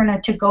 either in a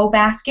to-go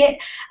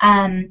basket,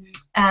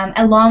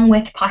 along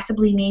with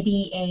possibly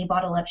maybe a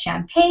bottle of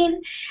champagne.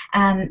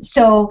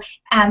 So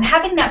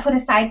having that put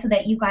aside so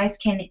that you guys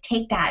can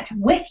take that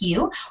with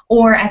you,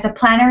 or as a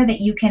planner that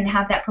you can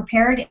have that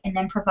prepared and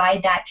then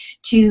provide that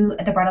to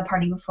the bridal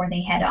party before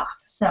they head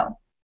off. So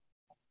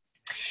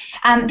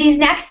these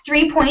next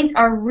 3 points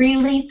are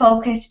really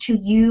focused to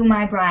you,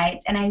 my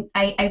brides, and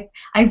I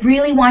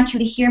really want you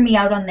to hear me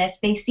out on this.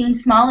 They seem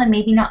small and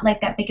maybe not like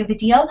that big of a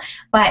deal,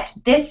 but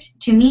this,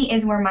 to me,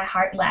 is where my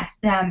heart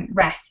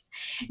rests.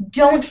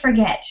 Don't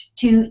forget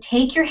to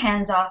take your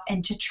hands off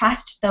and to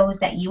trust those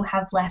that you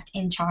have left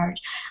in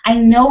charge. I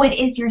know it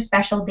is your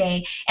special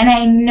day, and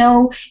I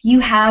know you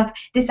have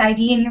this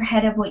idea in your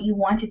head of what you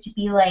want it to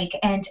be like,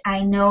 and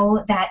I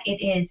know that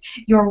it is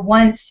your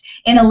once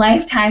in a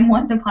lifetime,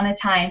 once upon a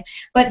time.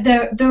 But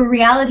the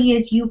reality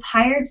is you've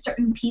hired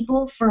certain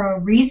people for a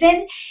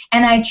reason,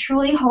 and I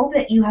truly hope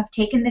that you have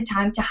taken the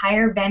time to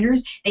hire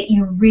vendors that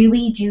you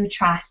really do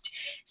trust.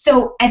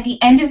 So at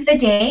the end of the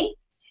day,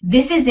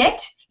 this is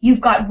it.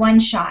 You've got one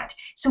shot.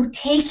 So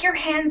take your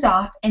hands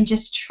off and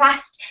just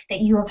trust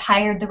that you have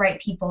hired the right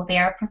people. They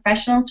are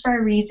professionals for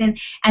a reason,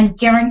 and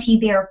guarantee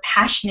they are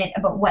passionate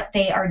about what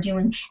they are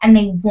doing and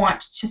they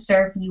want to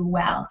serve you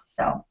well.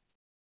 So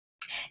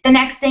the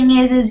next thing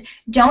is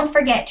don't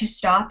forget to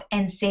stop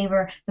and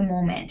savor the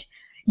moment.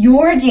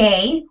 Your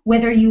day,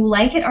 whether you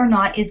like it or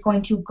not, is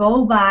going to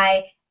go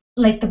by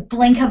like the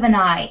blink of an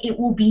eye. It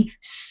will be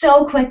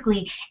so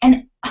quickly.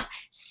 And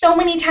so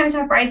many times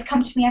my brides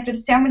come to me after the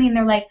ceremony and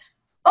they're like,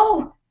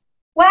 oh,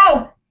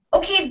 wow,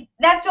 okay,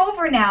 that's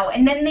over now.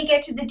 And then they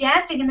get to the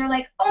dancing and they're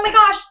like, oh my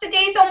gosh, the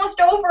day's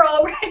almost over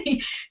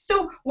already.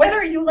 So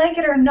whether you like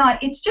it or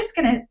not, it's just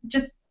going to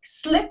just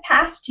slip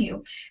past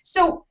you.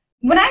 So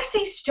when I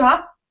say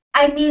stop,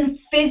 I mean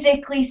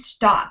physically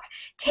stop.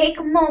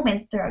 Take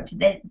moments throughout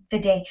the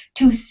day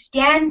to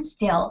stand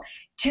still,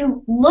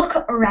 to look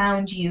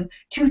around you,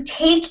 to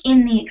take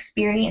in the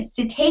experience,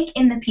 to take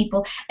in the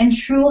people, and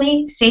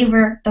truly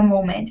savor the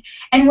moment.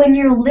 And when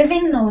you're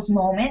living those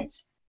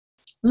moments,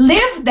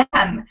 live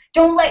them.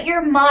 Don't let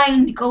your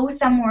mind go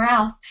somewhere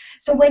else.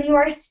 So when you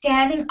are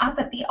standing up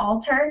at the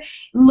altar,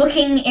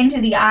 looking into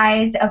the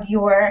eyes of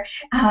your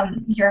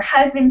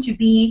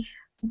husband-to-be,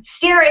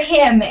 stare at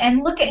him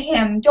and look at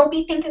him. Don't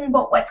be thinking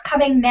about what's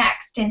coming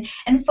next,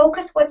 and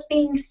focus what's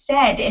being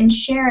said and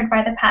shared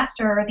by the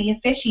pastor or the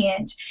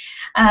officiant.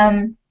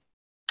 And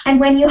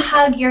when you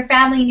hug your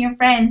family and your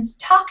friends,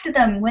 talk to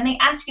them. When they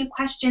ask you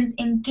questions,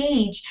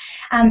 engage.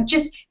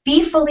 Just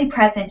be fully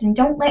present and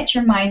don't let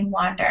your mind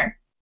wander.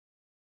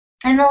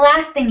 And the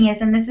last thing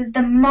is, and this is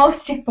the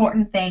most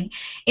important thing,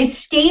 is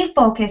stay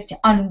focused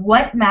on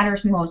what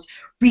matters most,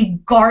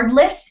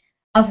 regardless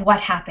of what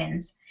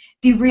happens.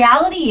 The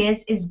reality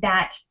is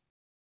that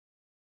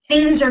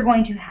things are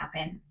going to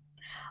happen.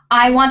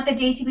 I want the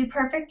day to be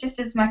perfect just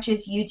as much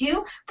as you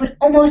do, but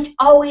almost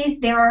always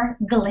there are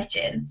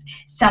glitches.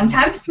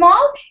 Sometimes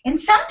small, and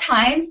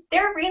sometimes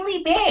they're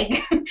really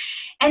big.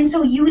 And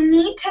so you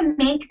need to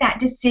make that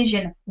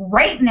decision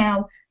right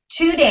now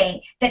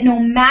today that no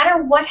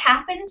matter what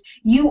happens,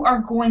 you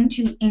are going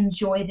to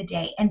enjoy the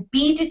day and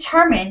be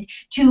determined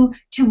to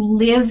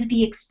live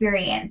the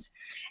experience.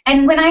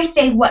 And when I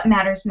say what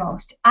matters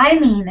most, I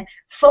mean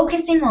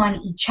focusing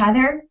on each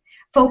other,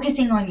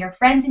 focusing on your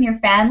friends and your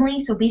family,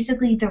 so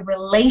basically the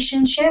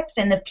relationships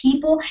and the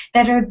people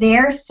that are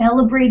there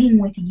celebrating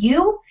with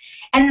you,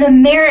 and the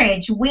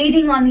marriage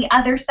waiting on the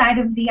other side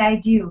of the I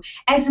do.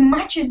 As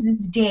much as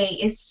this day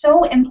is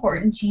so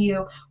important to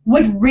you,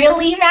 what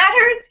really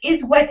matters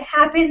is what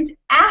happens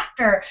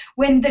after,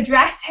 when the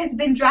dress has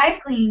been dry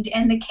cleaned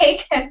and the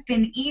cake has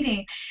been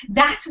eaten.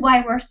 That's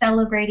why we're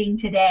celebrating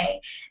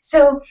today.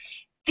 So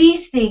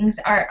these things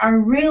are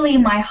really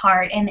my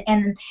heart,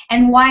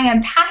 and why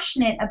I'm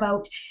passionate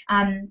about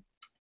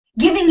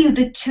giving you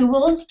the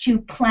tools to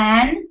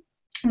plan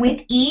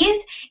with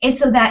ease, is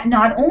so that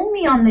not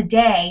only on the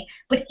day,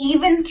 but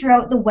even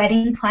throughout the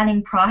wedding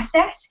planning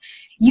process,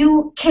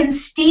 you can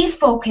stay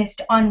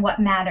focused on what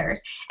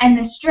matters, and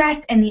the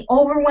stress and the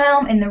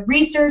overwhelm and the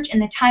research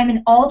and the time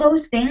and all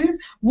those things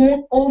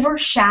won't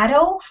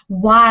overshadow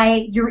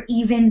why you're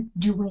even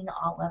doing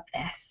all of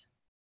this.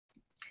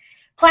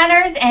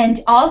 Planners and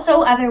also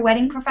other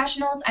wedding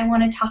professionals, I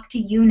want to talk to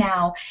you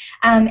now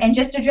and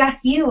just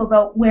address you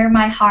about where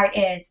my heart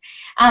is.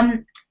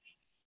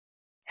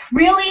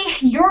 Really,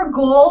 your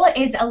goal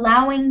is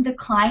allowing the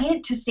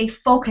client to stay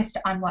focused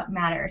on what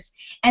matters,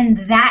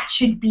 and that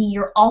should be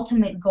your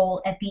ultimate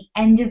goal at the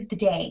end of the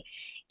day.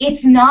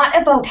 It's not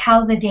about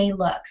how the day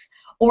looks,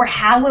 or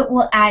how it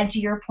will add to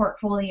your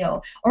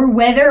portfolio, or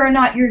whether or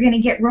not you're going to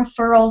get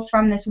referrals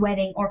from this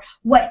wedding, or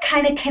what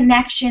kind of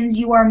connections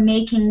you are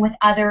making with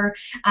other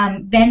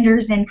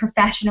vendors and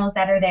professionals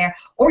that are there,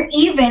 or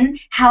even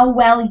how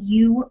well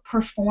you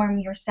perform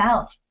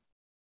yourself.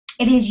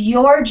 It is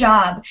your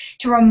job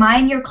to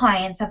remind your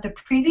clients of the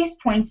previous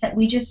points that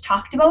we just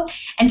talked about,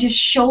 and to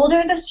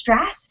shoulder the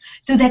stress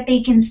so that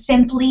they can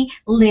simply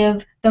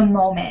live the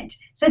moment.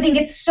 So I think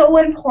it's so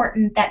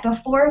important that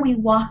before we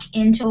walk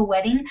into a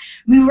wedding,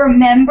 we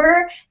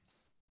remember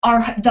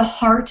the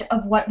heart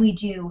of what we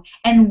do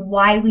and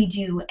why we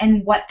do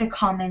and what the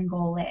common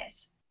goal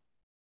is.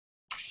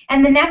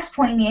 And the next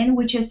point in,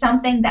 which is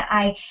something that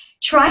I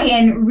try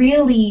and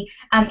really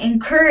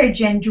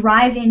encourage and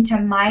drive into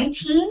my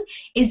team,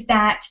 is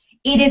that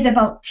it is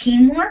about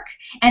teamwork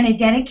and a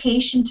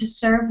dedication to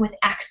serve with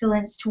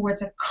excellence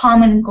towards a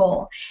common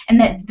goal,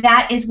 and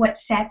that is what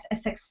sets a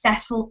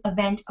successful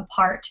event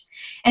apart.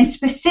 And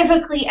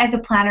specifically as a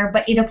planner,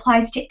 but it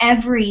applies to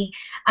every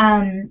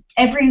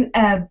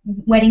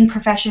wedding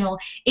professional,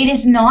 it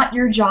is not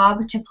your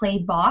job to play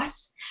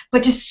boss,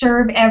 but to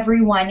serve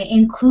everyone,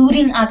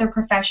 including other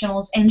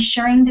professionals,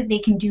 ensuring that they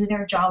can do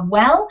their job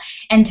well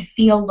and to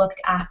feel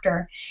looked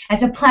after.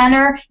 As a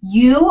planner,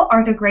 you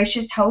are the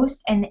gracious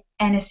host and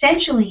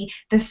essentially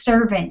the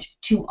servant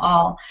to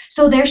all.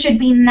 So there should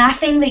be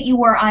nothing that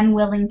you are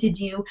unwilling to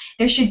do.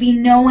 There should be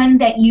no one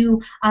that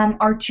you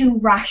are too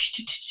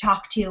rushed to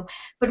talk to,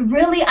 but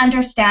really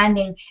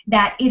understanding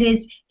that it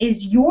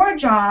is your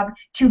job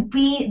to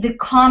be the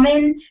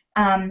common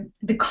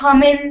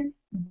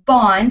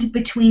bond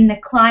between the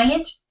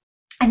client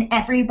and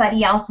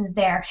everybody else is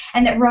there,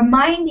 and that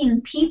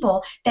reminding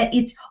people that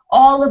it's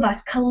all of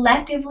us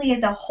collectively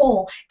as a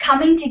whole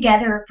coming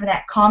together for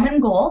that common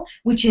goal,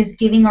 which is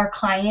giving our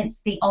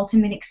clients the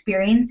ultimate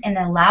experience and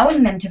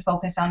allowing them to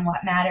focus on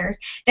what matters,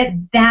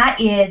 that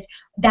is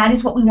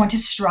what we want to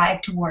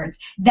strive towards.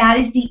 That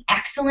is the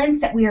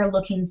excellence that we are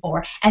looking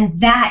for, and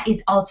that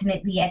is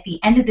ultimately, at the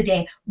end of the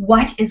day,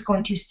 what is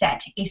going to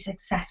set a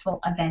successful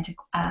event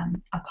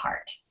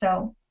apart.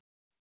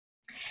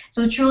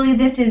 So truly,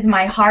 this is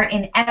my heart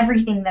in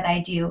everything that I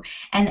do,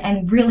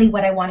 and really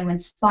what I want to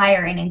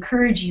inspire and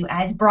encourage you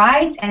as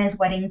brides and as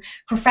wedding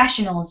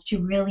professionals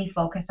to really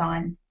focus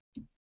on.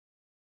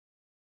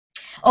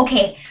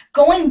 Okay,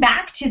 going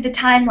back to the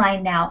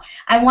timeline now,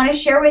 I want to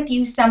share with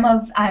you some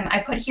of,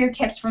 I put here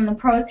tips from the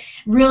pros.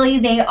 Really,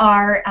 they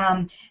are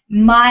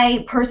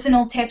my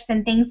personal tips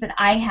and things that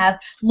I have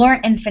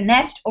learned and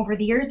finessed over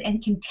the years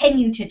and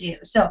continue to do.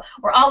 So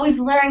we're always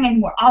learning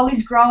and we're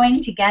always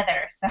growing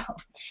together. So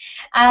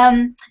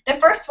the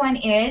first one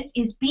is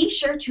be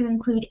sure to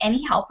include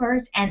any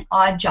helpers and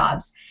odd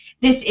jobs.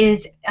 This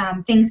is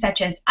things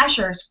such as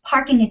ushers,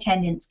 parking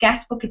attendants,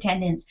 guest book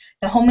attendants,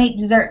 the homemade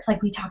desserts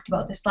like we talked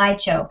about, the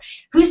slideshow,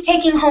 who's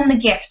taking home the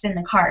gifts and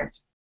the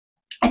cards.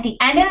 At the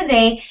end of the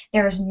day,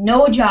 there is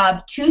no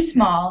job too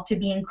small to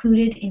be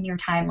included in your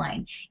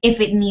timeline.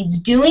 If it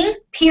needs doing,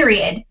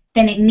 period,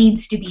 then it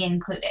needs to be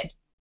included.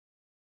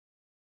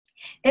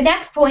 The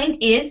next point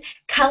is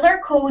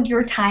color code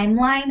your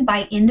timeline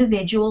by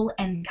individual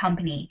and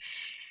company.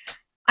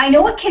 I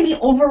know it can be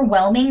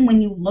overwhelming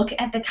when you look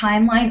at the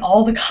timeline,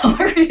 all the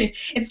color,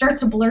 it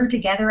starts to blur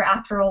together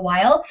after a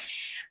while,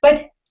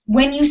 but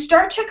when you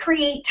start to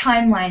create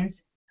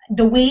timelines,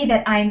 the way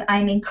that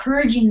I'm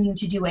encouraging you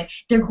to do it,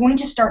 they're going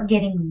to start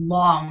getting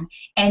long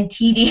and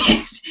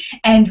tedious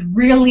and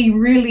really,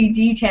 really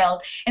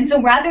detailed. And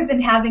so rather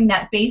than having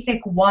that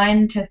basic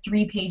 1 to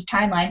 3 page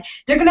timeline,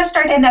 they're going to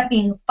start end up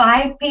being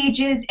 5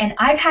 pages, and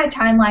I've had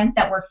timelines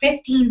that were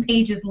 15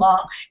 pages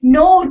long.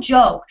 No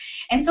joke.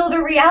 And so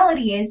the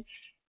reality is,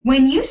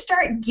 when you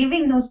start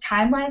giving those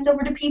timelines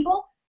over to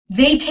people,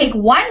 they take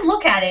one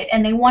look at it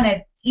and they want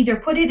to either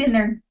put it in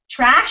their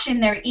trash in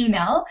their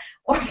email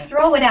or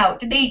throw it out.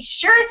 They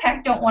sure as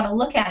heck don't want to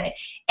look at it.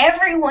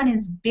 Everyone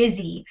is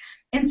busy.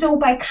 And so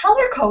by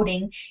color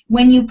coding,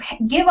 when you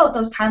give out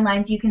those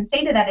timelines, you can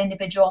say to that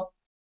individual,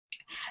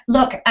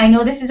 look, I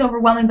know this is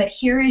overwhelming, but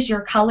here is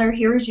your color,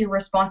 here is your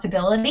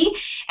responsibility,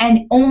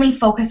 and only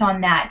focus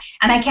on that.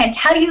 And I can't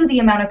tell you the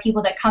amount of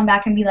people that come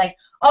back and be like,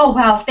 oh,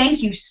 wow,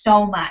 thank you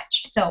so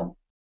much. So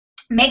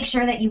make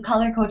sure that you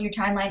color code your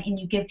timeline and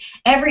you give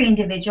every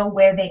individual,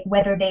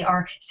 whether they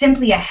are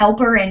simply a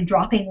helper and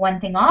dropping one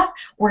thing off,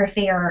 or if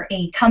they are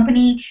a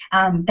company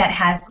that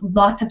has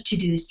lots of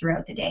to-dos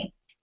throughout the day.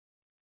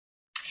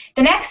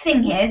 The next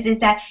thing is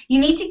that you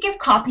need to give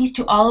copies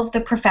to all of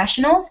the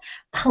professionals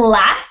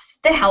plus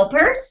the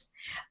helpers,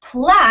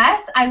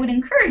 plus I would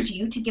encourage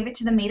you to give it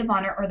to the maid of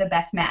honor or the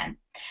best man.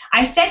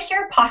 I said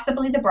here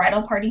possibly the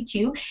bridal party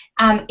too.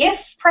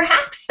 If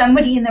perhaps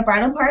somebody in the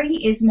bridal party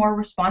is more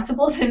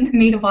responsible than the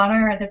maid of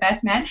honor or the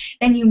best man,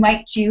 then you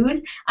might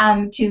choose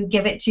to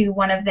give it to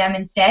one of them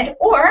instead.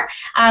 Or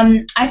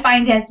I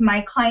find as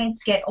my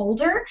clients get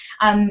older,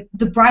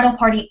 the bridal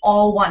party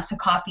all wants a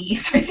copy.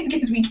 So I think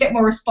as we get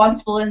more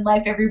responsible in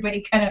life,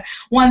 everybody kind of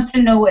wants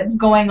to know what's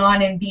going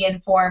on and be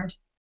informed.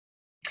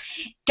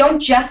 Don't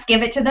just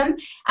give it to them.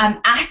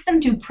 Ask them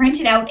to print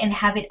it out and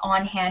have it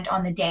on hand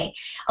on the day.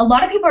 A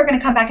lot of people are going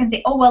to come back and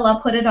say, oh, well, I'll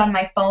put it on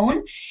my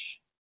phone.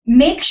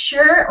 Make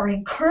sure or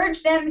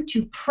encourage them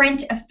to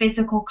print a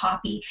physical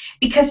copy,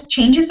 because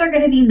changes are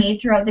going to be made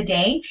throughout the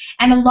day,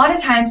 and a lot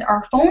of times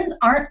our phones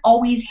aren't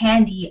always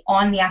handy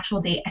on the actual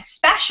day,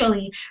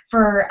 especially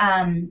for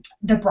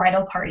the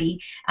bridal party.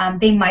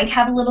 They might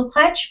have a little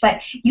clutch,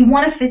 but you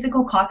want a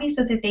physical copy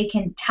so that they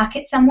can tuck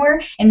it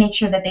somewhere and make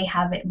sure that they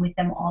have it with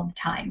them all the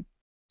time.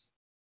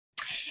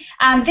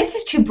 This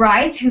is to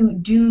brides who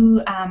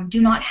do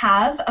not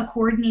have a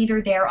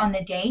coordinator there on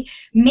the day.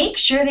 Make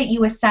sure that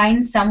you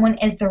assign someone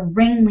as the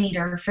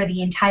ringleader for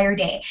the entire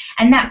day.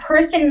 And that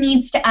person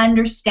needs to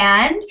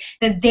understand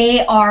that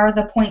they are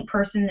the point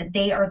person, that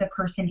they are the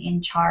person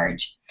in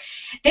charge.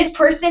 This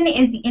person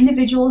is the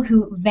individual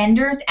who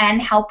vendors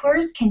and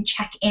helpers can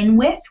check in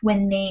with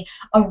when they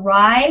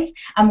arrive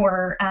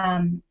or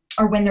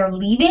when they're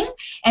leaving,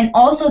 and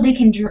also they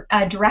can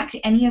direct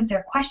any of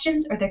their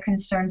questions or their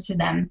concerns to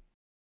them.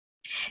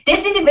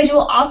 This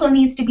individual also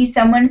needs to be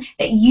someone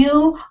that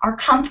you are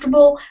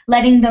comfortable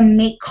letting them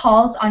make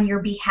calls on your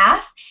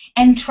behalf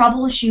and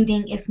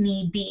troubleshooting if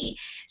need be.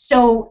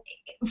 So,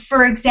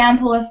 for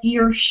example, if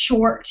you're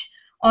short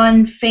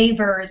on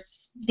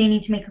favors, they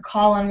need to make a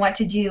call on what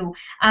to do.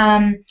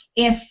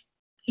 If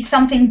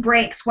something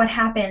breaks, what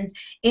happens?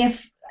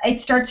 If it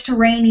starts to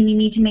rain and you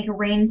need to make a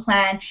rain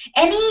plan.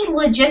 Any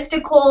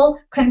logistical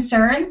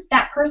concerns,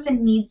 that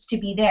person needs to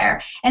be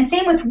there. And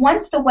same with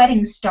once the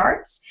wedding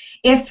starts,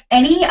 if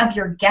any of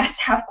your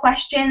guests have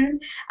questions,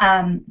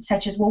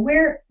 such as, well,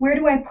 where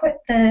do I put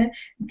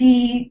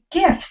the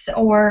gifts,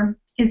 or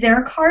is there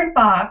a card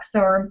box,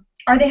 or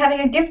are they having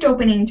a gift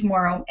opening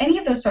tomorrow? Any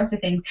of those sorts of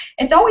things.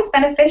 It's always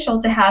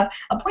beneficial to have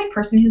a point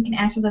person who can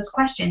answer those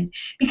questions,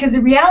 because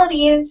the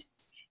reality is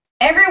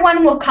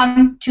everyone will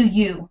come to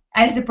you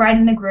as the bride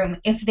and the groom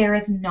if there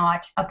is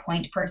not a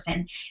point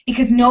person,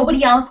 because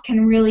nobody else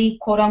can really,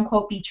 quote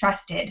unquote, be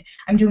trusted.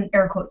 I'm doing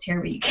air quotes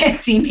here, but you can't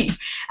see me.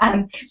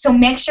 So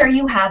make sure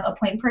you have a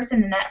point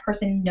person and that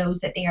person knows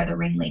that they are the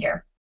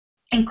ringleader.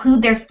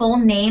 Include their full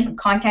name,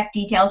 contact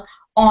details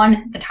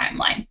on the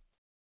timeline.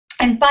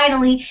 And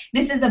finally,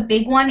 this is a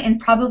big one and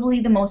probably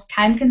the most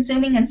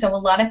time-consuming, and so a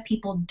lot of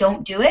people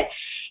don't do it,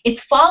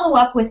 is follow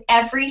up with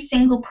every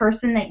single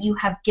person that you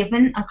have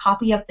given a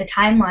copy of the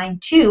timeline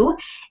to,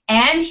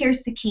 and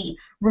here's the key,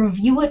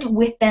 review it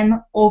with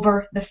them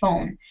over the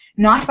phone,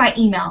 not by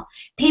email.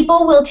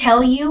 People will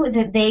tell you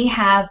that they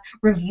have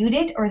reviewed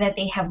it or that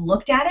they have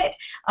looked at it,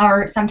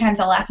 or sometimes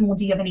I'll ask them, well,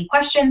 do you have any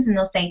questions? And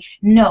they'll say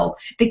no.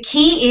 The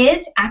key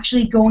is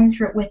actually going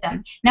through it with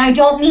them. Now, I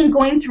don't mean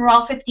going through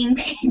all 15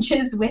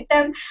 pages with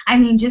them. I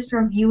mean just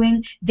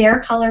reviewing their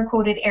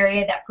color-coded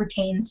area that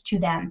pertains to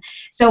them.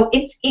 So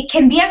it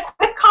can be a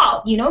quick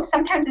call. You know,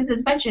 sometimes it's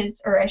as much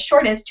as or as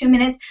short as 2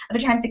 minutes. Other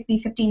times it can be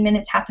 15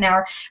 minutes, half an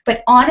hour.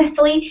 But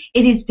honestly,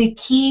 it is the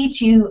key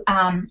to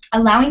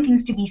allowing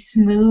things to be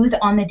smooth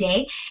on the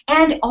day.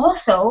 And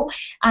also,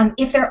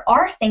 if there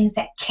are things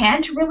that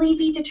can't really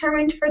be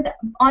determined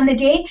on the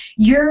day,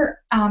 you're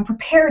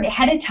prepared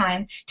ahead of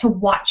time to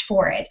watch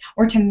for it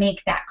or to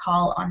make that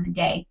call on the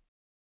day.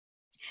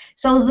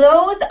 So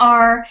those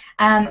are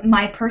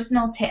my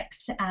personal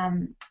tips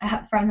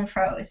from the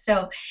pros.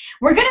 So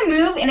we're going to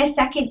move in a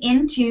second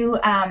into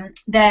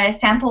the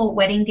sample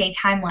wedding day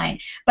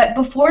timeline. But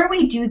before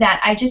we do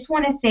that, I just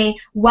want to say,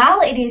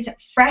 while it is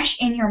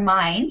fresh in your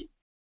mind,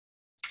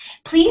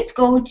 please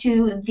go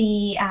to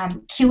the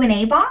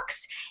Q&A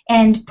box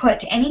and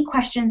put any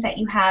questions that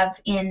you have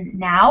in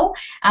now.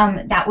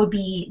 That would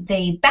be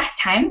the best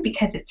time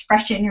because it's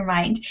fresh in your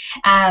mind.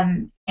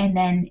 And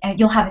then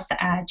you'll have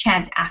a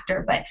chance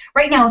after. But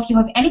right now, if you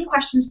have any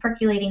questions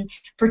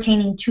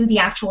pertaining to the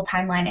actual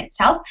timeline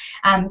itself,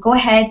 go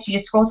ahead, you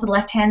just scroll to the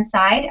left-hand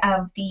side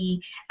of the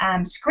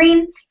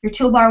screen. Your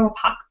toolbar will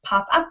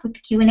pop up with the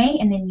Q&A,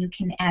 and then you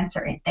can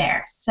answer it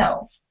there.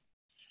 So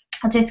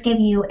I'll just give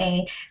you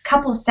a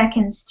couple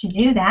seconds to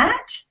do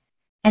that,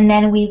 and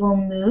then we will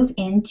move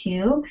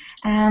into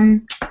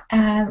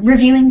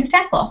reviewing the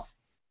sample.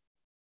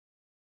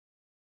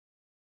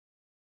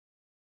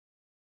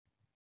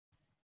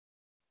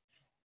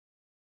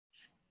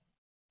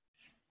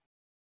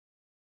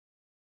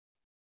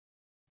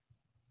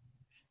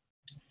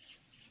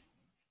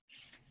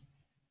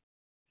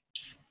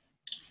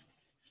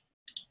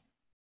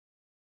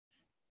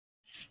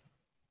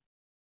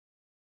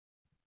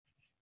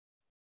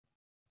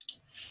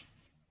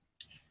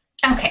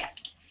 Okay,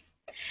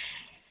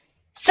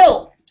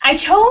 so I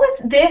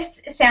chose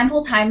this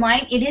sample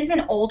timeline. It is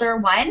an older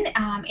one.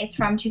 It's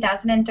from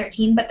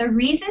 2013, but the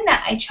reason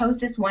that I chose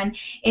this one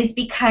is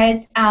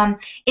because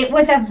it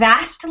was a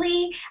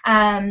vastly,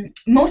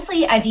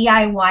 mostly a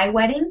DIY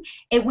wedding.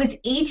 It was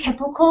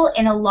atypical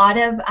in a lot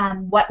of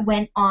what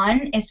went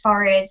on as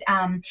far as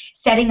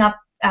setting up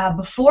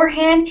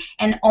beforehand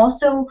and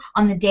also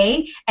on the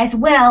day as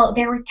well.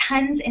 There were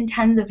tons and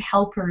tons of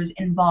helpers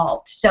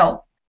involved.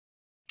 So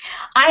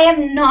I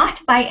am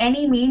not by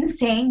any means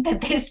saying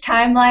that this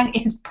timeline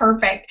is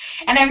perfect.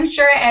 And I'm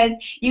sure as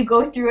you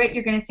go through it,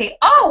 you're going to say,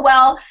 oh,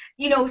 well,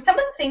 you know, some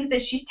of the things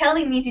that she's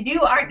telling me to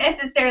do aren't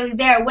necessarily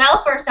there.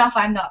 Well, first off,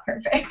 I'm not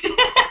perfect.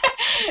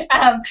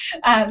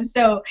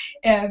 So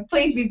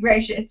please be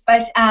gracious.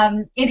 But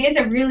it is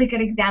a really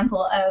good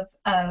example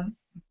of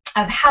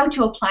how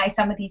to apply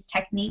some of these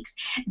techniques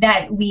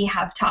that we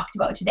have talked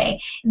about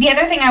today. The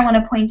other thing I want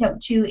to point out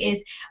too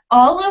is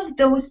all of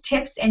those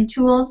tips and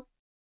tools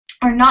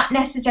are not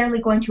necessarily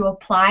going to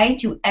apply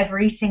to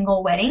every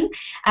single wedding,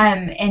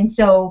 and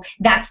so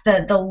that's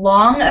the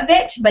long of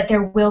it, but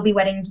there will be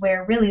weddings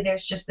where really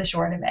there's just the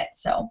short of it.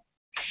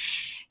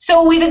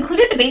 So we've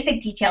included the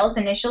basic details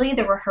initially: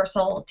 the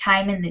rehearsal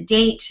time and the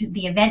date,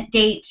 the event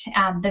date,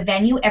 the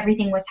venue,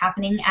 everything was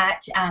happening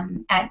at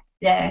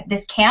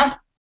this camp,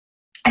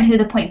 and who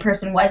the point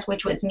person was,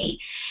 which was me.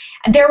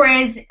 There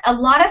was a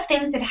lot of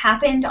things that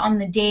happened on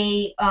the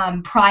day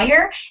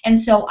prior, and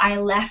so I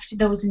left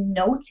those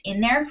notes in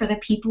there for the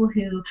people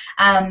who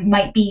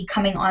might be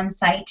coming on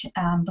site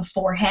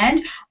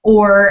beforehand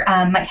or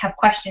might have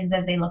questions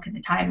as they look at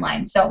the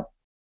timeline. So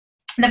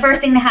the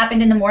first thing that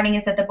happened in the morning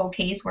is that the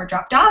bouquets were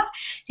dropped off.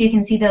 So you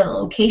can see the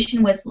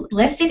location was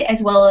listed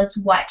as well as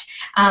what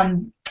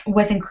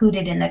was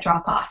included in the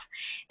drop-off.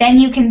 Then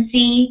you can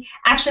see,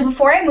 actually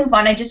before I move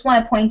on, I just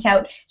want to point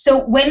out,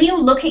 so when you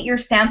look at your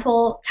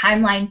sample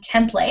timeline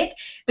template,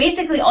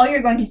 basically all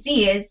you're going to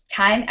see is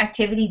time,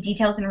 activity,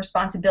 details, and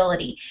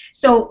responsibility.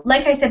 So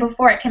like I said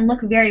before, it can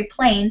look very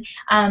plain,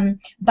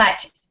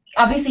 but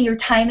obviously your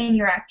timing,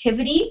 your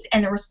activities,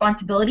 and the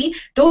responsibility,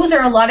 those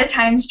are a lot of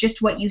times just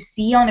what you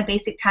see on a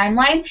basic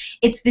timeline.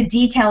 It's the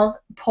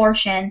details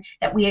portion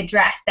that we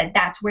address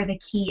that's where the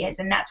key is,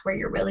 and that's where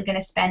you're really going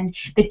to spend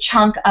the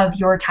chunk of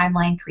your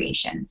timeline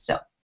creation. So,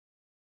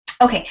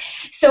 okay,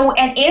 so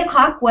at 8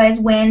 o'clock was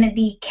when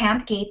the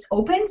camp gates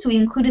opened, so we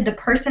included the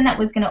person that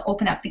was going to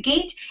open up the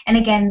gate, and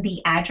again, the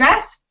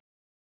address.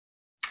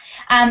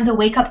 The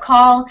wake-up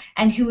call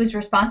and who was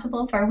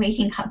responsible for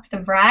waking up the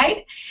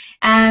bride.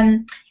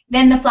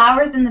 Then the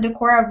flowers and the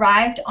decor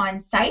arrived on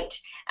site.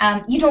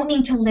 You don't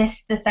need to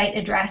list the site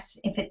address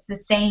if it's the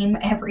same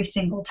every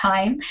single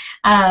time.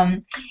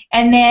 And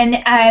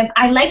then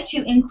I like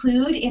to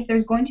include, if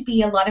there's going to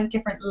be a lot of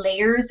different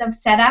layers of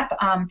setup,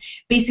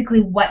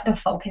 basically what the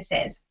focus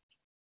is.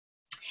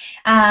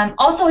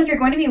 Also, if you're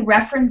going to be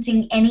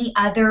referencing any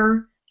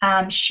other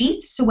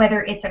sheets, so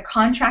whether it's a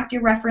contract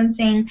you're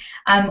referencing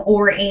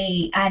or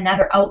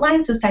another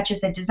outline, so such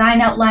as a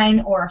design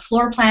outline or a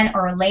floor plan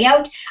or a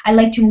layout, I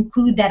like to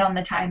include that on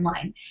the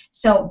timeline.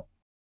 So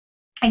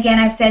again,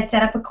 I've said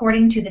set up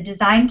according to the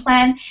design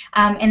plan,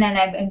 and then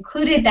I've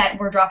included that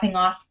we're dropping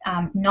off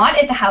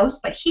not at the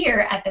house, but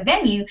here at the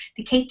venue,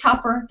 the cake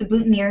topper, the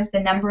boutonnieres, the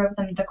number of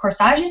them, the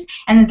corsages,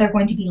 and that they're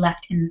going to be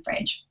left in the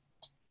fridge.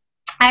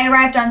 I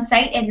arrived on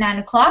site at 9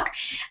 o'clock,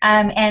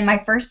 and my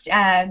first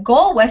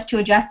goal was to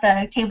adjust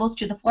the tables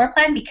to the floor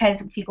plan,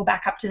 because if you go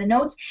back up to the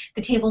notes,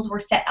 the tables were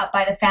set up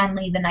by the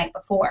family the night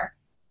before.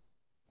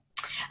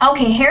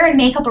 Okay, hair and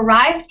makeup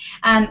arrived.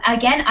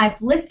 Again,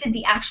 I've listed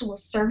the actual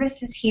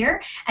services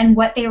here and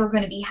what they were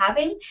going to be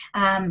having,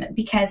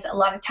 because a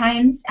lot of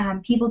times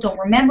people don't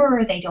remember,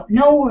 or they don't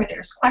know, or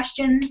there's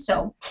questions.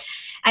 So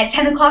At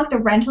 10 o'clock, the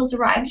rentals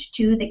arrived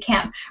to the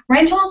camp.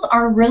 Rentals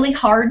are really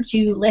hard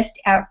to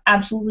list out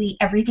absolutely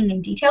everything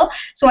in detail,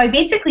 so I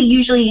basically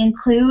usually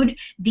include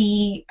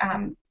the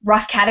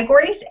rough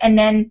categories, and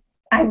then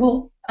I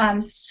will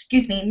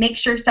make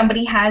sure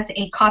somebody has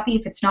a copy,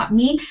 if it's not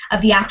me,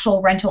 of the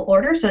actual rental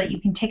order so that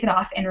you can tick it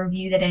off and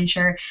review that and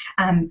ensure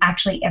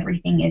actually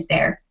everything is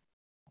there.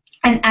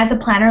 And as a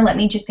planner, let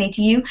me just say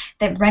to you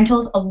that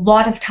rentals a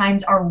lot of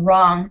times are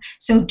wrong,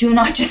 so do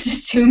not just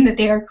assume that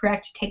they are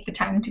correct. Take the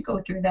time to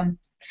go through them.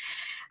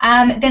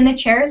 Then the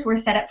chairs were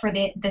set up for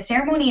the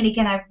ceremony, and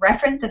again, I've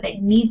referenced that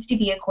it needs to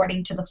be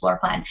according to the floor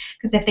plan,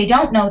 because if they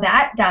don't know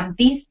that,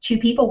 these two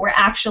people were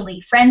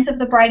actually friends of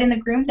the bride and the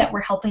groom that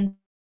were helping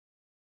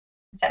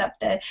set up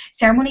the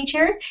ceremony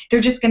chairs.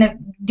 They're just going to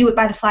do it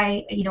by the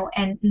fly, you know,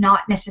 and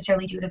not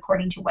necessarily do it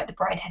according to what the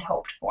bride had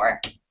hoped for.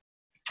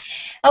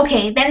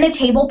 Okay, then the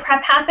table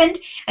prep happened.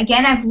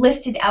 Again, I've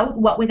listed out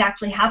what was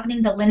actually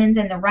happening. The linens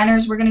and the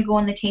runners were going to go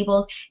on the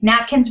tables.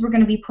 Napkins were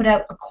going to be put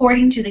out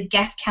according to the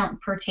guest count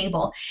per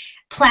table.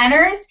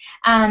 Planners,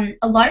 a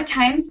lot of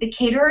times the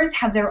caterers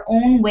have their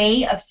own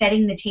way of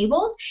setting the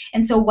tables,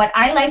 and so what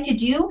I like to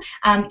do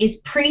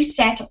is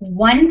preset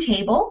one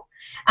table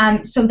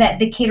so that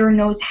the caterer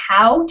knows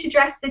how to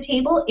dress the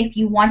table if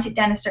you want it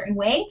done a certain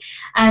way,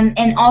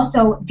 and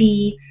also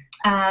the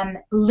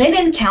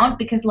linen count,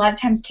 because a lot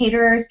of times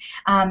caterers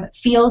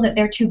feel that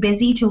they're too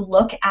busy to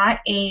look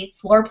at a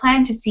floor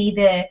plan to see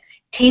the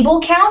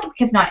table count,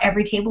 because not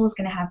every table is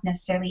going to have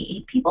necessarily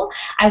 8 people.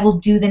 I will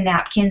do the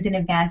napkins in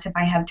advance if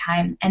I have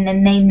time, and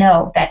then they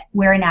know that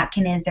where a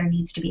napkin is, there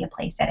needs to be a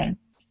place setting.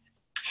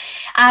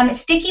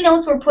 Sticky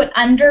notes were put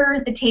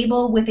under the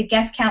table with a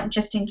guest count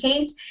just in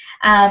case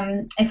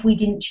if we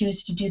didn't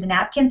choose to do the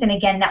napkins, and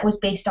again, that was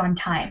based on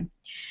time,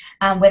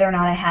 whether or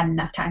not I had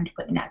enough time to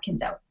put the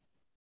napkins out.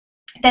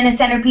 Then the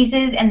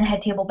centerpieces and the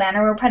head table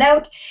banner were put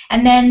out,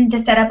 and then the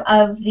setup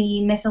of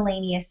the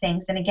miscellaneous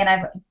things. And again,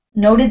 I've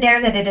noted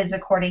there that it is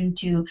according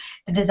to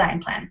the design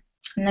plan.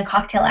 And the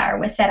cocktail hour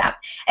was set up.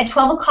 At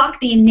 12 o'clock,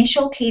 the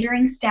initial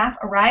catering staff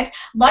arrives.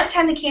 A lot of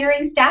time the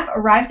catering staff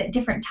arrives at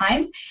different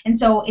times, and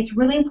so it's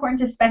really important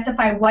to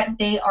specify what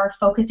they are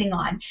focusing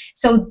on.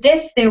 So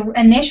the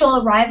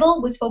initial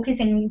arrival was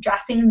focusing on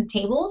dressing the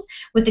tables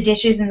with the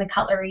dishes and the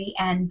cutlery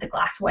and the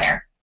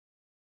glassware.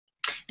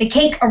 The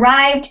cake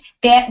arrived.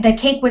 The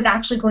cake was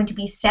actually going to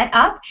be set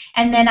up,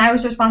 and then I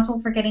was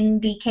responsible for getting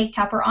the cake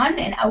topper on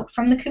and out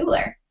from the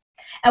cooler.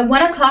 At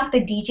 1 o'clock,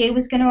 the DJ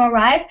was going to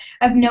arrive.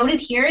 I've noted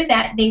here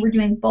that they were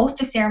doing both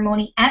the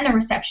ceremony and the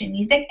reception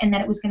music, and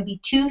that it was going to be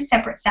 2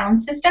 separate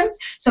sound systems,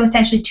 so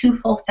essentially 2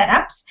 full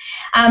setups.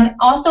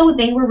 Also,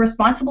 they were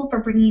responsible for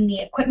bringing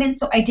the equipment,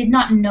 so I did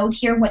not note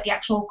here what the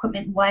actual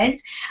equipment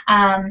was.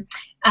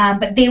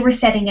 But they were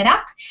setting it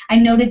up. I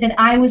noted that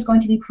I was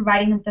going to be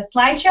providing them with a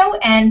slideshow,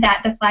 and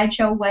that the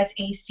slideshow was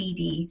a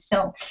CD.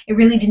 So it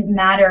really didn't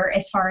matter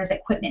as far as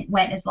equipment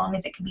went, as long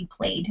as it could be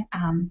played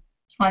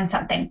on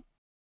something.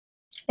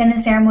 Then the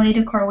ceremony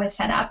decor was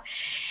set up.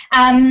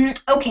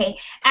 Okay,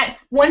 at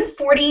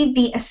 1:40,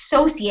 the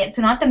associate,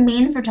 so not the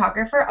main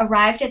photographer,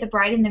 arrived at the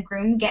bride and the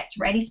groom gets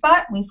ready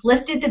spot. We've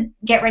listed the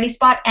get ready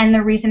spot, and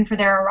the reason for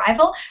their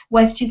arrival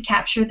was to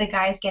capture the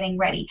guys getting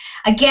ready.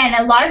 Again,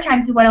 a lot of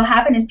times what will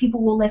happen is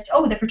people will list,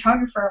 oh, the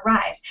photographer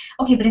arrives.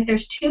 Okay, but if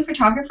there's 2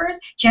 photographers,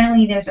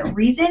 generally there's a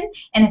reason,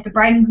 and if the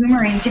bride and groom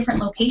are in different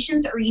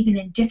locations or even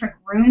in different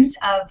rooms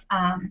of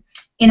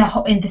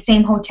in the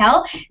same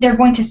hotel, they're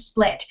going to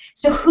split.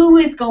 So who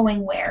is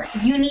going where?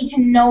 You need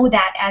to know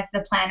that as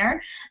the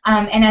planner,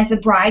 and as the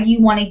bride,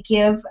 you want to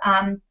give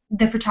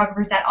the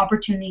photographers that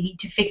opportunity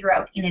to figure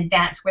out in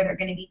advance where they're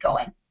going to be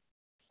going.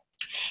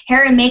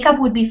 Hair and makeup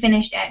would be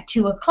finished at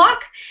 2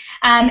 o'clock,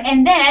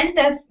 and then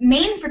the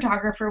main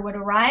photographer would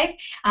arrive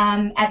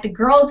at the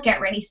girls' get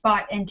ready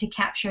spot and to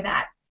capture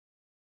that.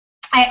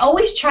 I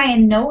always try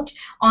and note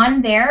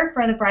on there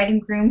for the bride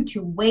and groom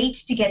to wait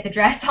to get the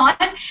dress on,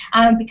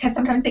 because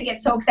sometimes they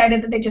get so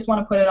excited that they just want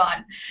to put it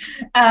on.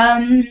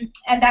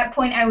 At that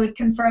point, I would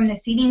confirm the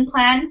seating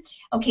plan.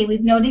 Okay,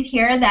 we've noted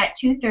here that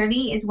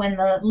 2:30 is when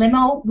the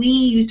limo, we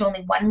used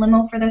only 1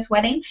 limo for this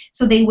wedding,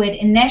 so they would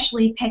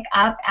initially pick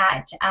up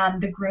at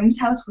the groom's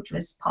house, which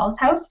was Paul's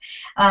house.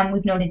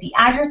 We've noted the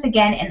address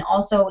again, and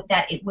also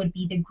that it would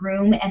be the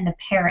groom and the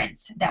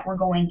parents that were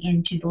going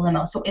into the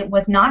limo. So it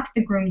was not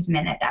the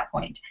groomsmen at that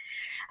point.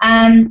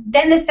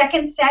 Then the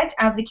second set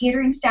of the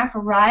catering staff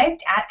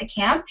arrived at the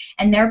camp,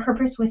 and their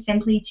purpose was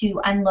simply to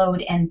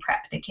unload and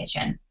prep the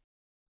kitchen.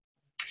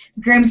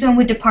 Groomsmen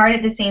would depart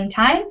at the same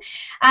time.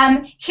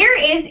 Here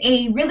is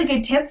a really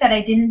good tip that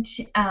I didn't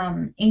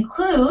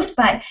include,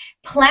 but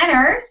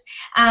planners,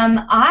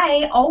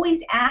 I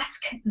always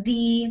ask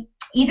the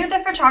either the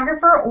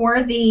photographer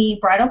or the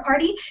bridal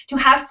party to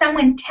have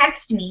someone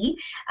text me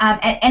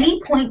at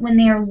any point when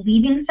they are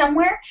leaving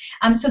somewhere,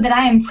 so that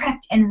I am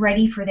prepped and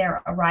ready for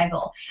their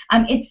arrival.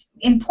 It's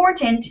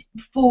important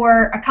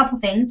for a couple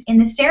things. In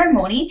the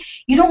ceremony,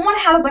 you don't want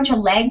to have a bunch of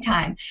lag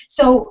time.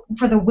 So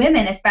for the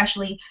women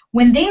especially,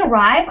 when they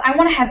arrive, I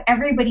want to have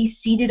everybody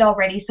seated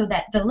already so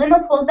that the limo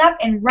pulls up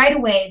and right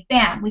away,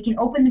 bam, we can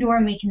open the door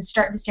and we can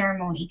start the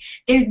ceremony.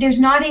 There's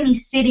not any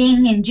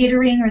sitting and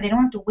jittering, or they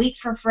don't have to wait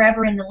for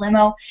forever in the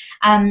limo.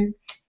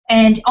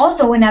 And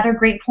also another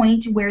great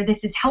point where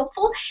this is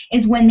helpful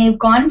is when they've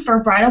gone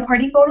for bridal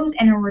party photos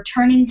and are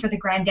returning for the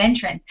grand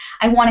entrance.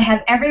 I want to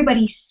have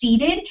everybody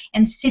seated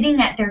and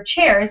sitting at their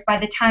chairs by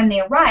the time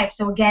they arrive.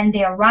 So again,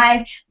 they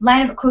arrive,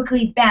 line up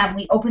quickly, bam,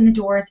 we open the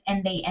doors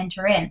and they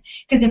enter in.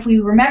 Because if we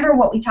remember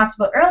what we talked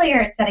about earlier,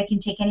 it's that it can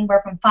take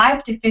anywhere from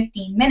 5 to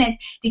 15 minutes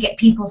to get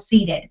people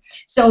seated.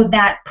 So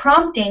that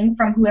prompting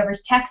from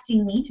whoever's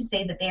texting me to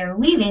say that they are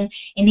leaving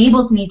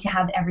enables me to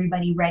have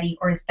everybody ready,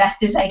 or as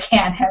best as I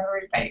can have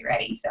everybody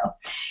ready. So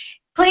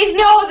please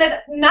know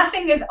that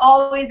nothing is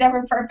always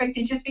ever perfect,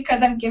 and just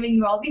because I'm giving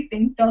you all these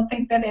things, don't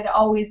think that it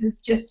always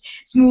is just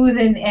smooth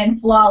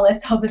and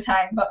flawless all the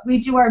time. But we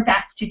do our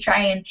best to try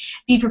and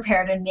be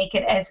prepared and make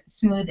it as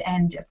smooth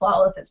and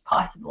flawless as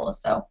possible.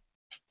 So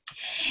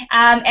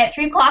at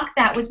 3 o'clock,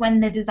 that was when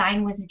the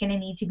design was going to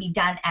need to be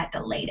done at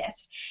the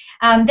latest.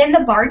 Then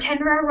the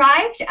bartender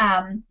arrived.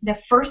 The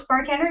first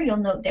bartender, you'll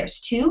note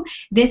there's 2.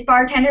 This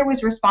bartender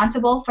was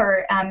responsible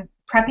for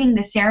prepping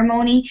the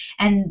ceremony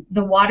and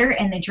the water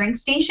and the drink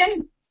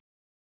station.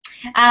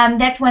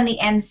 That's when the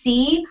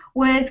MC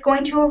was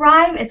going to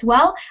arrive as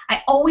well.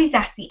 I always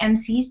ask the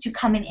MCs to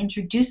come and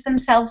introduce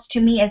themselves to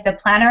me as the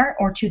planner,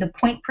 or to the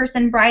point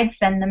person bride,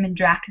 send them and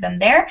drag them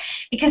there,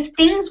 because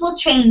things will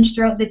change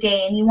throughout the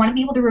day and you want to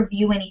be able to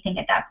review anything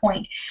at that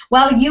point.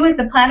 While you as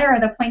the planner or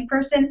the point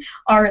person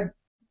are,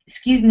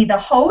 the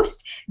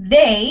host,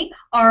 they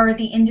are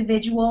the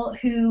individual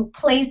who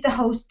plays the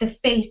host, the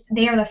face.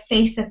 They are the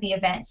face of the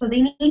event, so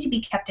they need to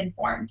be kept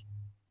informed.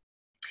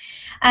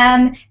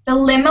 The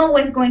limo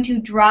was going to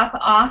drop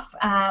off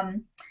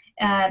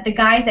the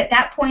guys at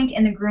that point,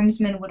 and the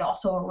groomsmen would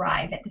also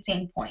arrive at the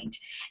same point.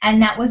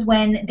 And that was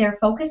when their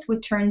focus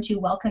would turn to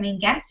welcoming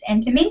guests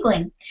and to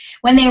mingling.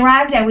 When they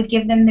arrived, I would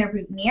give them their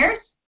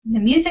boutonnieres. The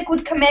music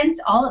would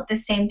commence all at the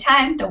same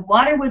time. The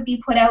water would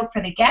be put out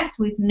for the guests.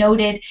 We've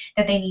noted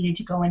that they needed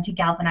to go into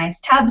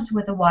galvanized tubs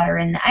with the water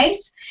and the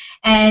ice,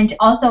 and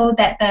also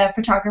that the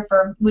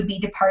photographer would be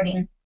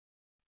departing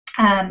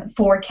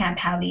for Camp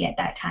Howdy at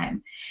that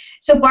time.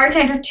 So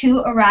bartender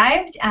 2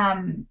 arrived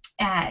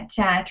at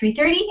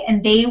 3:30,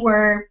 and they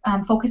were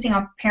focusing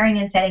on preparing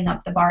and setting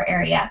up the bar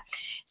area.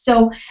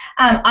 So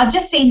I'll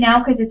just say now,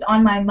 because it's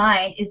on my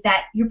mind, is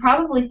that you're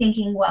probably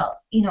thinking, well,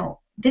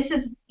 this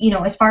is,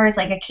 as far as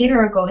like a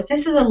caterer goes,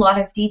 this is a lot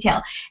of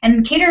detail.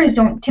 And caterers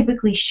don't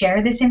typically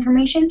share this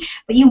information,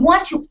 but you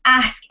want to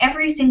ask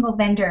every single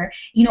vendor,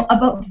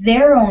 about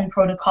their own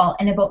protocol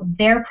and about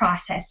their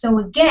process. So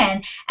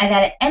again, and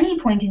that at any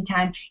point in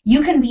time,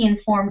 you can be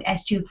informed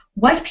as to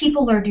what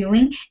people are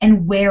doing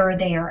and where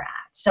they are at.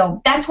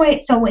 So that's why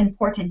it's so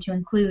important to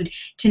include,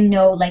 to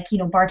know, like,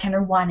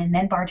 bartender 1 and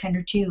then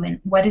bartender 2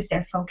 and what is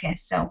their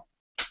focus. So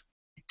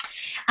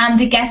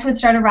the guests would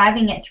start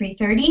arriving at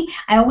 3:30.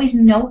 I always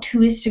note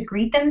who is to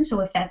greet them,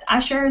 so if that's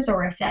ushers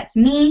or if that's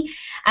me,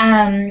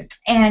 and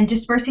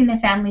dispersing the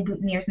family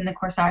boutonnieres and the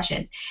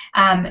corsages.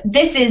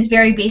 This is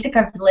very basic.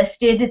 I've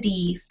listed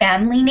the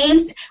family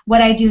names.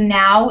 What I do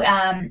now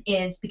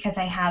is, because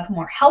I have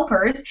more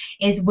helpers,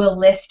 is we'll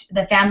list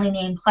the family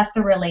name plus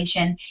the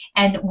relation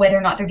and whether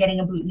or not they're getting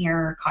a boutonniere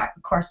or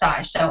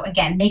corsage. So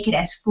again, make it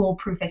as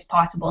foolproof as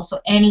possible so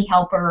any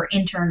helper or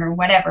intern or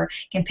whatever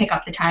can pick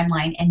up the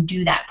timeline and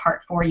do that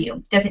part for you.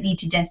 It doesn't need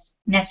to just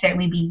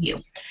necessarily be you.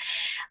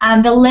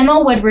 The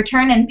limo would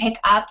return and pick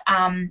up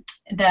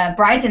the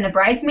brides and the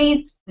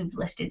bridesmaids. We've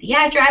listed the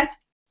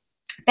address.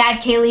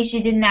 Bad Kaylee,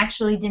 she didn't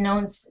actually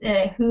denounce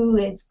who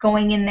is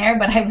going in there,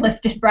 but I've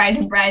listed bride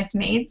and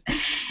bridesmaids.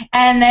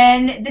 And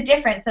then the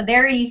difference. So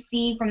there you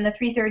see from the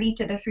 3:30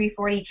 to the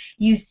 3:40,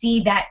 you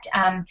see that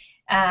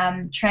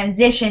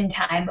transition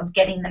time of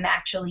getting them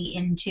actually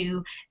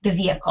into the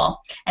vehicle.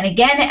 And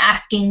again,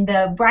 asking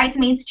the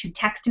bridesmaids to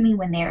text me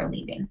when they are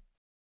leaving.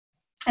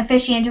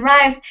 Officiant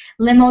arrives,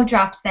 limo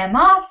drops them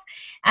off,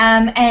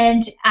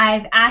 and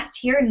I've asked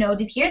here,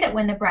 noted here, that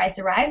when the brides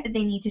arrive that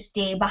they need to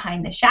stay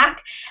behind the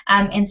shack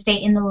and stay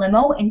in the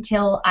limo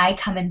until I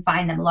come and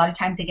find them. A lot of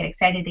times they get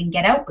excited and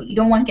get out, but you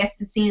don't want guests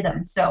to see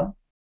them, so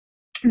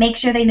make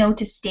sure they know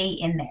to stay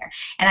in there.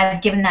 And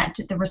I've given that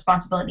to the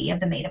responsibility of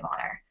the maid of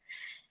honor.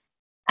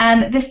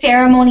 The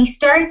ceremony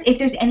starts. If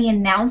there's any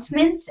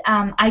announcements,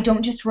 I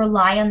don't just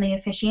rely on the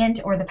officiant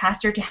or the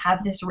pastor to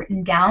have this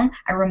written down.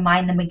 I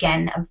remind them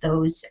again of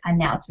those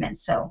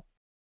announcements. So,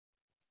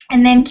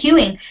 and then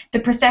queuing, the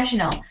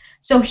processional.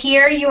 So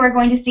here you are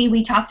going to see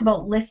we talked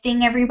about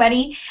listing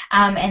everybody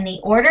and the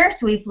order.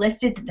 So we've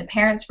listed that the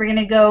parents were going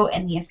to go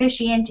and the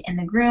officiant and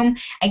the groom.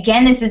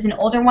 Again, this is an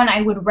older one.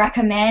 I would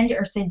recommend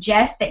or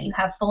suggest that you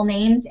have full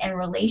names and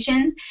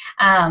relations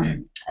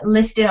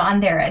listed on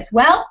there as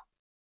well.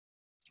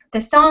 The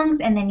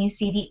songs, and then you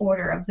see the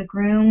order of the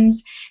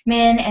groomsmen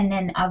and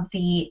then of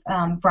the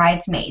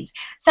bridesmaids.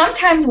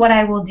 Sometimes what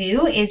I will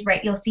do is,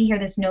 you'll see here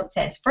this note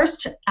says,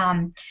 first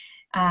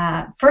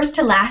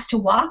to last to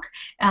walk,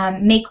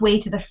 make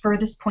way to the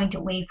furthest point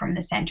away from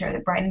the center of the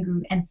bride and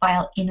groom and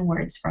file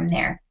inwards from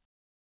there.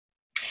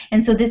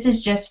 And so this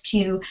is just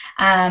to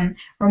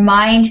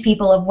remind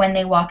people of when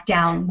they walk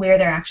down where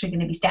they're actually going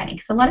to be standing.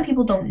 Because a lot of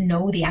people don't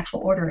know the actual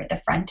order at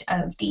the front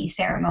of the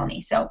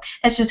ceremony. So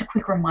that's just a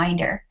quick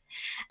reminder.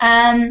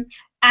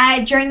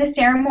 During the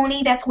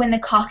ceremony, that's when the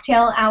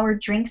cocktail hour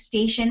drink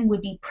station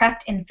would be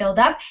prepped and filled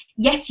up.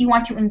 Yes, you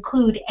want to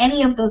include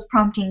any of those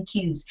prompting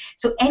cues.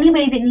 So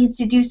anybody that needs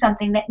to do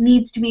something that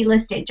needs to be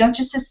listed, don't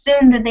just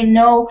assume that they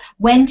know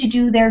when to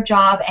do their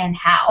job and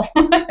how.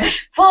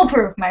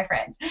 Foolproof, my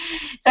friends.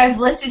 So I've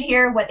listed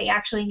here what they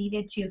actually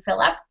needed to fill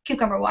up: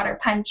 cucumber water,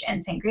 punch,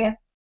 and sangria.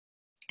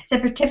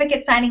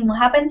 Certificate signing will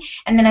happen,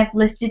 and then I've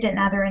listed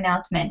another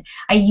announcement.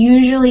 I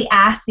usually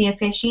ask the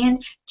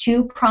officiant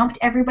to prompt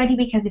everybody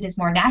because it is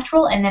more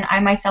natural, and then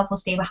I myself will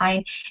stay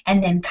behind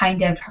and then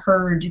kind of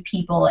herd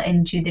people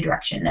into the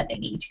direction that they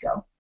need to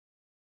go.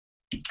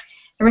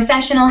 The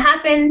recessional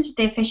happened,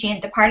 the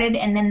officiant departed,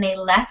 and then they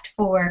left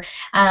for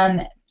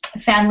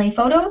family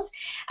photos.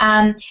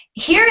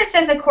 Here it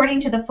says according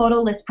to the photo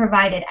list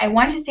provided. I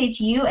want to say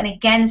to you, and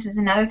again, this is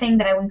another thing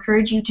that I would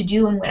encourage you to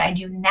do, and what I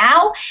do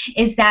now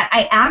is that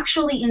I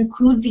actually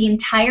include the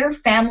entire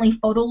family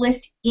photo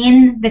list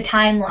in the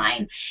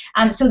timeline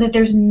so that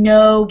there's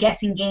no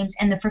guessing games,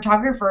 and the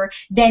photographer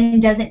then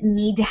doesn't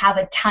need to have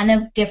a ton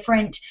of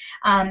different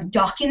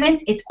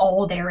documents. It's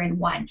all there in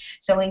one.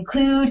 So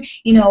include,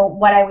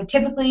 what I would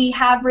typically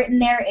have written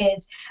there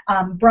is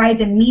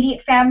bride's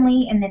immediate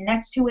family, and then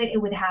next to it,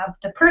 it would have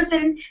the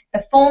person, the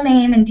full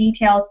name and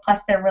details,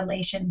 plus their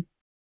relation,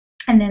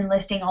 and then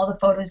listing all the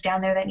photos down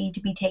there that need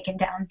to be taken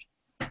down,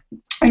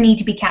 or need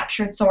to be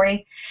captured,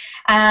 sorry.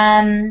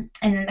 And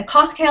then the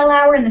cocktail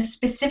hour and the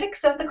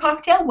specifics of the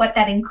cocktail, what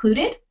that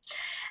included.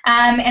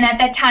 And at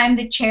that time,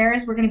 the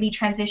chairs were going to be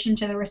transitioned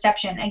to the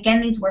reception. Again,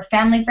 these were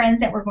family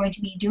friends that were going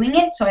to be doing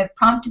it, so I've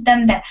prompted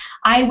them that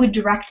I would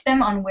direct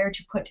them on where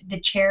to put the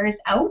chairs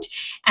out,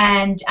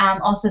 and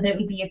also that it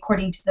would be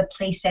according to the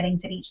place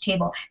settings at each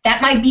table.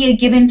 That might be a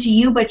given to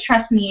you, but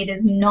trust me, it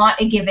is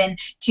not a given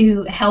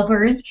to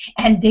helpers,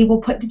 and they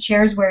will put the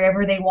chairs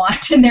wherever they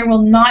want, and there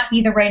will not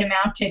be the right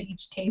amount at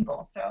each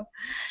table. So.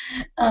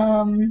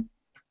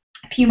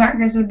 Pew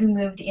markers would be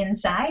moved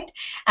inside.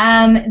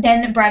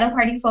 Then bridal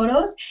party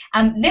photos.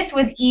 This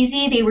was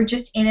easy. They were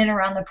just in and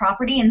around the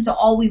property, and so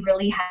all we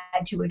really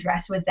had to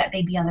address was that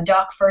they'd be on the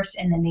dock first,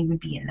 and then they would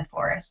be in the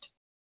forest.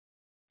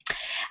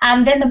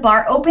 Then the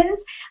bar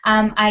opens.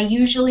 I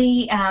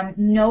usually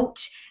note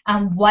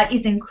what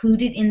is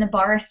included in the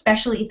bar,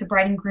 especially if the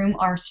bride and groom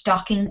are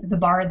stocking the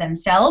bar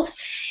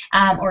themselves,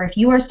 or if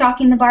you are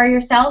stocking the bar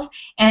yourself.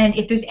 And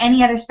if there's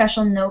any other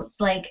special notes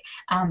like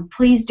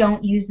please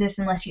don't use this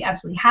unless you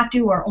absolutely have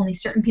to, or only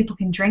certain people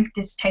can drink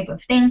this type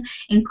of thing,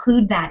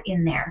 include that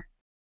in there.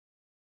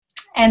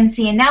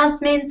 MC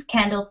announcements,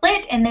 candles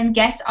lit, and then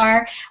guests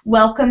are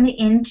welcomed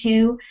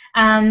into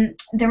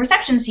the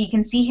reception. So you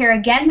can see here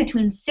again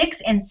between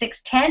 6 and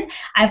 6:10,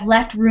 I've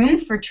left room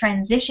for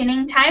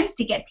transitioning times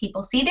to get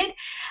people seated.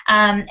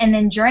 And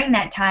then during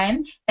that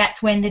time,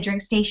 that's when the drink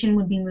station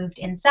would be moved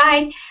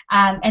inside,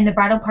 and the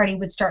bridal party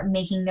would start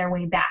making their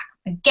way back.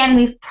 Again,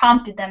 we've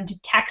prompted them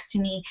to text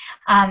me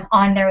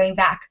on their way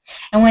back.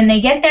 And when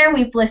they get there,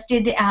 we've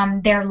listed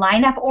their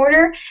lineup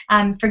order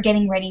for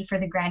getting ready for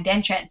the grand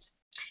entrance.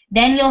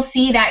 Then you'll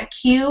see that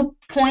cue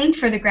point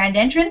for the grand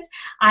entrance.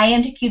 I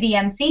am to cue the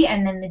MC,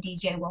 and then the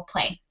DJ will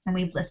play. And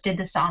we've listed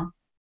the song.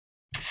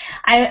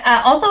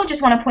 I also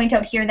just want to point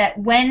out here that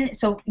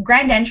so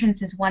grand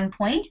entrance is 1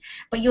 point,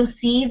 but you'll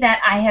see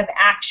that I have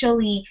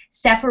actually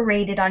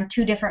separated on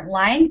 2 different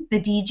lines,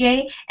 the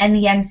DJ and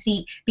the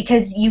MC,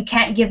 because you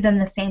can't give them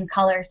the same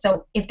color.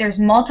 So if there's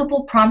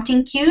multiple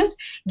prompting cues,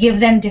 give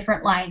them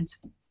different lines.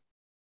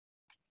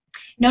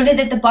 Noted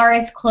that the bar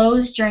is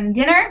closed during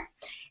dinner.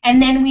 And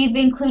then we've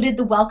included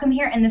the welcome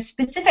here and the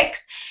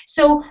specifics.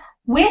 So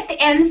with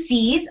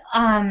MCs,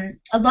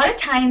 a lot of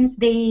times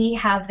they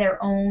have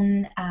their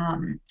own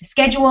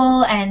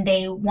schedule and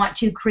they want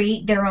to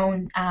create their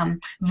own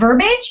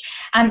verbiage.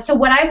 So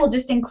what I will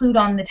just include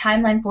on the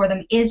timeline for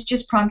them is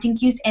just prompting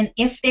cues, and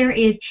if there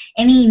is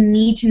any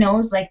need to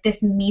knows, like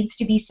this needs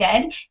to be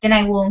said, then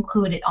I will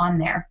include it on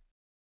there.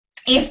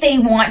 If they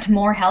want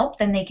more help,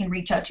 then they can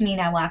reach out to me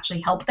and I will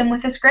actually help them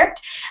with a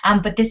script.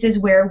 But this is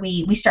where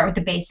we start with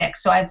the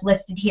basics. So I've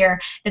listed here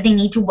that they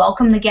need to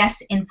welcome the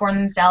guests in for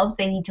themselves.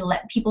 They need to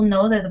let people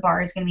know that the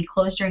bar is going to be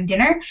closed during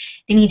dinner.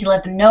 They need to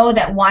let them know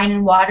that wine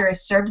and water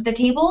is served at the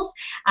tables,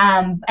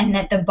 and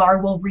that the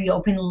bar will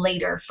reopen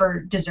later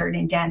for dessert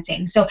and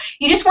dancing. So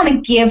you just want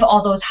to give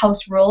all those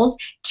house rules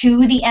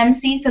to the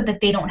MC so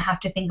that they don't have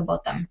to think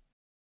about them.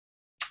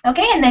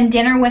 Okay, and then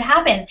dinner would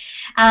happen.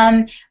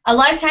 A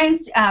lot of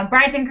times,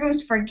 brides and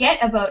grooms forget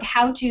about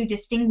how to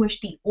distinguish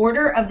the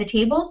order of the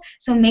tables,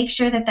 so make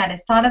sure that that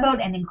is thought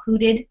about and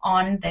included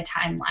on the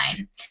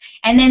timeline.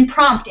 And then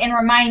prompt and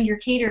remind your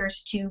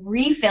caterers to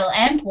refill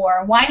and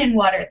pour wine and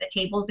water at the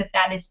tables if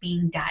that is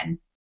being done.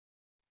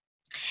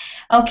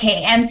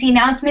 Okay, MC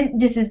announcement.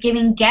 This is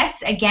giving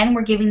guests, again,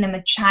 we're giving them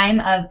a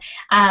chime of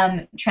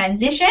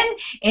transition,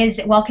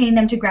 is welcoming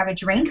them to grab a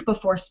drink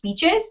before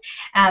speeches,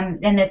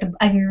 and that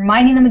I'm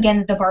reminding them again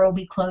that the bar will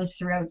be closed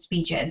throughout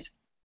speeches.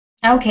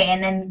 Okay,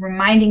 and then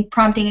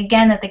prompting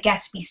again that the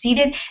guests be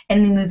seated.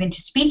 Then we move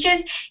into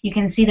speeches. You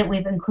can see that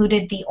we've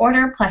included the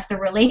order plus the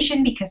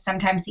relation because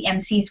sometimes the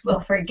MCs will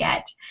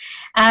forget.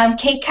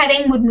 Cake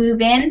cutting would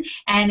move in,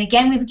 and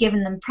again we've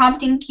given them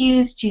prompting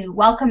cues to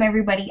welcome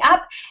everybody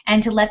up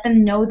and to let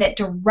them know that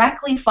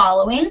directly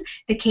following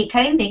the cake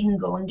cutting they can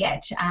go and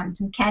get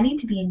some candy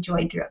to be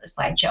enjoyed throughout the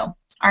slideshow.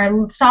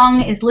 Our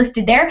song is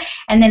listed there,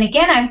 and then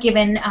again I've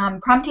given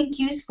prompting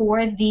cues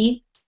for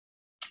the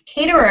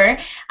caterer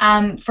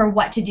for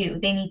what to do.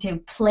 They need to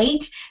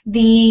plate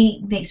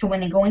so when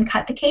they go and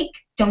cut the cake,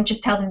 don't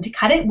just tell them to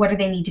cut it. What do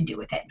they need to do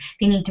with it?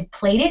 They need to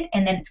plate it,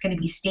 and then it's going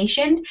to be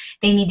stationed.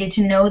 They needed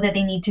to know that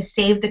they need to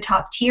save the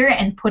top tier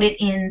and put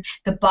it in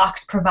the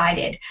box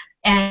provided,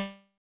 and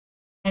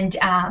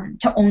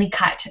to only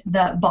cut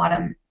the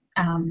bottom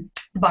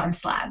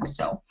slab.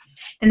 So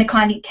then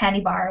the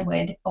candy bar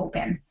would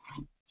open.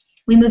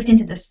 We moved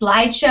into the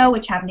slideshow,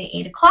 which happened at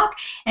 8 o'clock,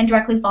 and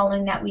directly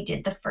following that, we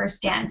did the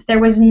first dance. There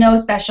was no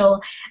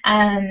special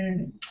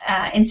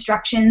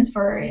instructions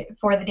for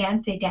the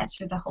dance. They danced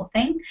through the whole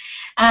thing.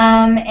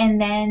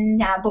 And then,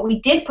 but we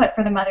did put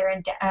for the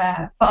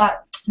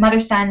mother,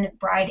 son,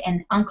 bride,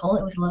 and uncle,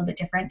 it was a little bit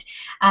different,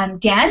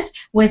 dance,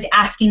 was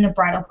asking the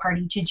bridal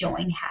party to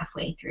join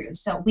halfway through.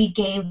 So we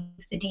gave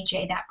the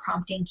DJ that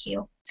prompting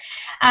cue.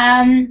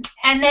 And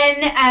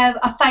then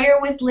a fire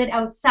was lit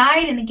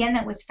outside, and again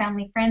that was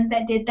family friends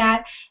that did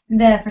that.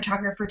 The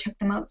photographer took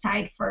them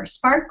outside for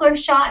sparkler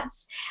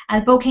shots. A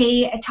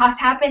bouquet toss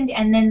happened,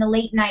 and then the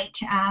late night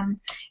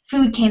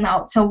food came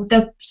out. So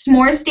the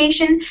s'more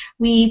station,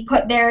 we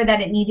put there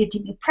that it needed to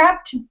be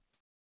prepped.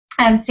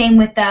 Same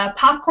with the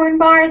popcorn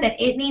bar, that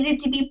it needed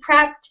to be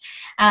prepped.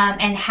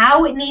 And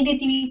how it needed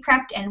to be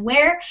prepped and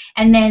where.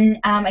 And then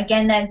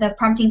again the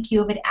prompting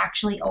cue of it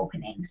actually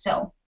opening.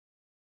 So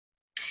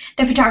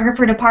the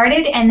photographer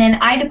departed, and then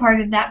I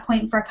departed at that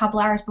point for a couple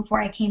hours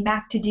before I came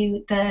back to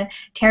do the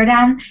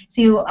teardown.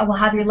 So you will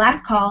have your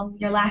last call,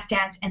 your last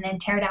dance, and then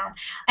teardown.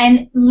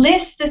 And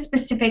list the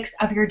specifics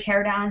of your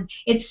teardown.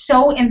 It's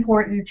so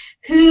important.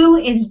 Who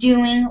is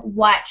doing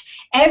what?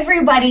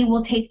 Everybody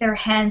will take their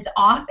hands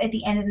off at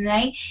the end of the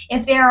night.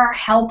 If there are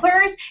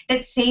helpers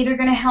that say they're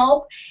going to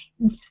help,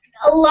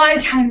 a lot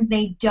of times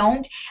they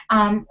don't,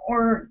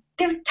 or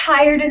they're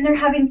tired and they're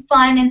having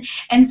fun,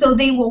 and so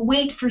they will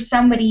wait for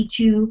somebody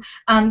to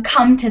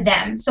come to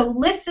them. So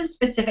list the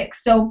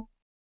specifics so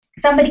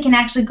somebody can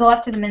actually go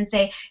up to them and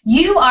say,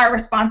 you are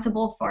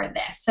responsible for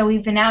this. So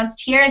we've announced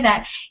here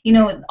that, you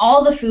know,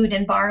 all the food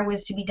and bar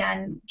was to be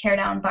done, tear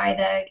down by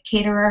the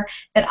caterer,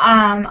 that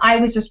I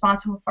was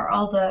responsible for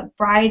all the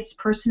bride's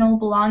personal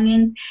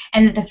belongings,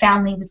 and that the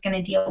family was going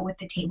to deal with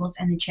the tables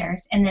and the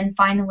chairs. And then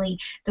finally,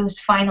 those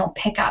final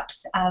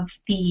pickups of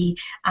the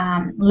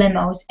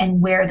limos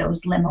and where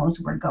those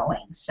limos were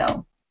going.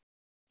 So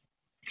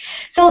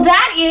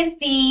that is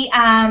the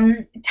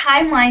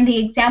timeline, the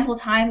example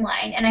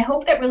timeline, and I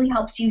hope that really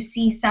helps you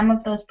see some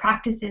of those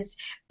practices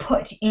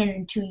put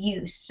into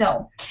use.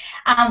 So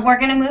we're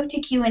going to move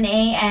to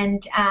Q&A,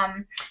 and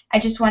I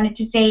just wanted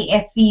to say,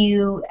 if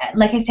you,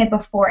 like I said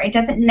before, it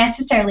doesn't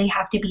necessarily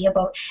have to be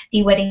about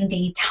the wedding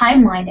day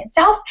timeline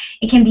itself.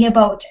 It can be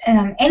about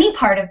any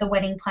part of the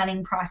wedding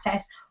planning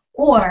process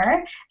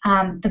or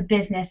the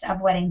business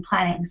of wedding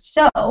planning.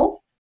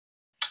 So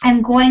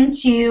I'm going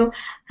to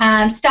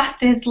stop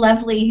this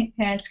lovely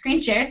screen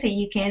share so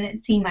you can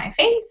see my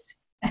face.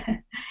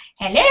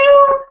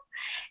 Hello!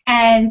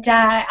 And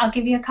I'll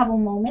give you a couple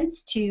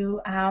moments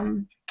to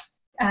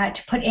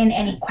put in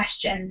any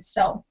questions.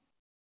 So,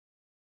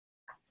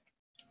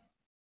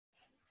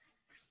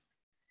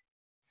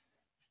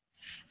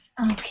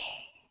 okay.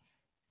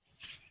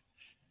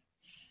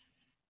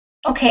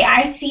 Okay,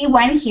 I see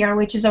one here,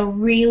 which is a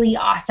really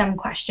awesome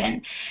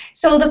question.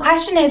 So the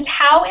question is,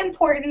 how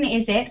important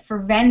is it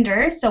for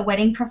vendors, so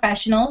wedding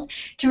professionals,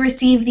 to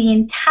receive the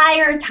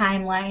entire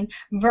timeline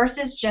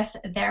versus just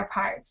their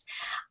parts?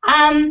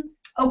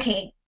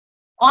 Okay,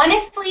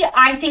 honestly,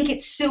 I think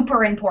it's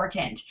super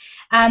important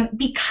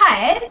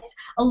because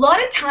a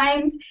lot of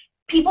times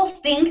people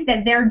think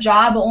that their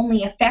job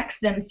only affects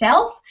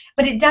themselves,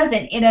 but it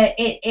doesn't.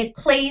 It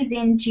plays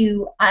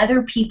into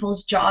other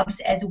people's jobs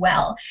as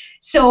well.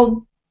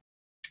 So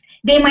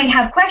they might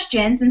have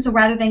questions, and so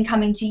rather than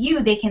coming to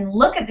you, they can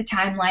look at the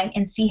timeline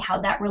and see how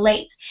that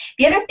relates.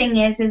 The other thing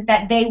is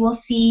that they will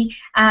see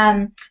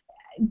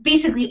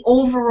basically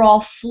overall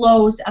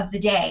flows of the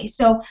day.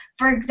 So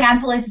for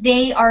example, if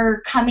they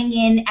are coming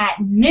in at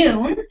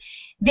noon,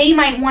 they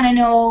might want to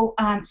know,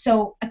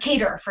 so a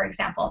caterer, for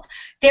example,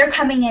 they're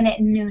coming in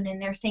at noon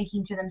and they're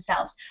thinking to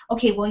themselves,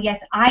 okay, well,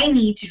 yes, I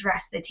need to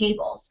dress the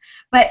tables,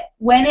 but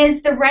when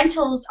is the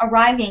rentals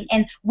arriving,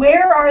 and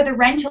where are the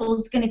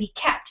rentals going to be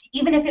kept?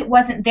 Even if it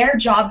wasn't their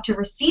job to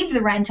receive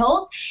the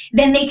rentals,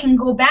 then they can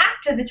go back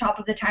to the top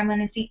of the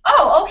timeline and see,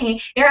 oh, okay,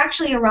 they're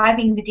actually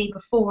arriving the day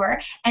before,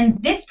 and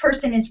this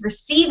person is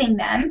receiving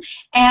them,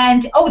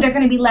 and oh, they're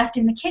going to be left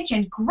in the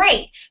kitchen.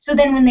 Great. So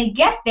then when they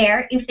get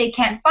there, if they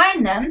can't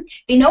find them,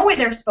 they know where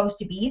they're supposed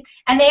to be,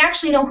 and they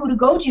actually know who to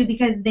go to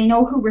because they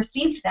know who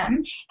received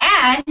them.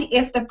 And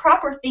if the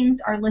proper things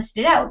are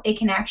listed out, they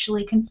can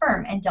actually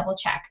confirm and double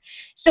check.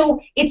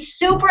 So it's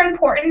super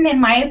important, in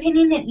my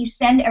opinion, that you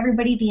send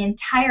everybody the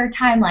entire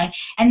timeline.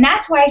 And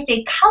that's why I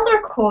say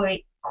color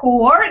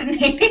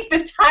coordinating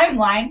the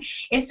timeline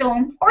is so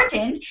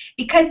important,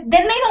 because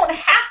then they don't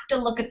have to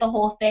look at the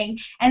whole thing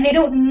and they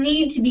don't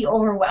need to be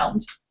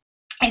overwhelmed.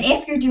 And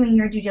if you're doing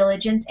your due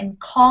diligence and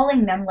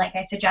calling them, like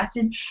I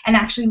suggested, and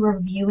actually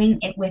reviewing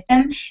it with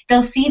them,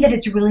 they'll see that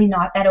it's really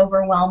not that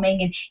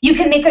overwhelming. And you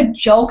can make a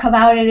joke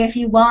about it if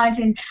you want.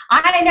 And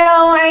I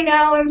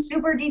know, I'm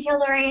super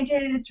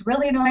detail-oriented. It's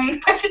really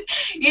annoying. But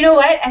you know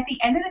what? At the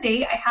end of the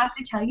day, I have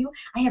to tell you,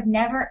 I have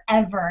never,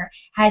 ever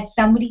had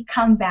somebody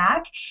come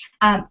back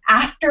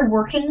after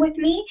working with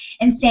me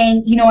and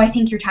saying, you know, I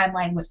think your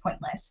timeline was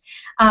pointless.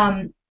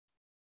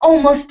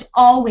 Almost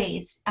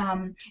always,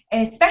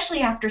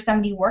 especially after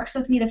somebody works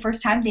with me the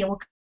first time, they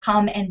will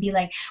come and be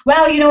like,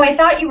 well, you know, I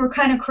thought you were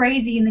kind of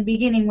crazy in the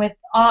beginning with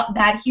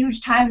that huge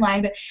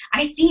timeline, but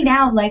I see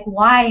now, like,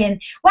 why, and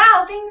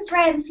wow, things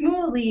ran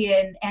smoothly,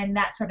 and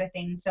that sort of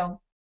thing. So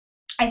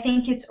I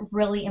think it's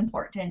really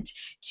important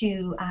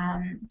to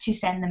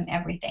send them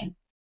everything.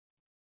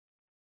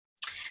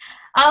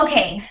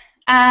 Okay.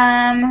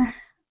 I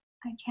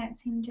can't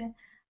seem to...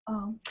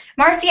 Oh,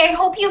 Marcy, I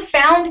hope you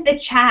found the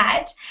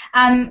chat.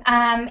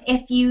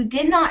 If you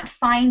did not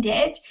find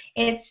it,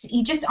 it's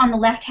just on the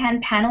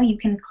left-hand panel. You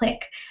can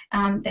click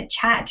the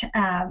chat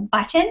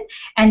button,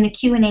 and the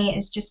Q&A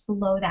is just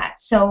below that.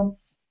 So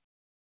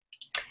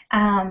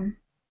I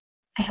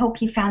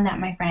hope you found that,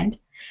 my friend.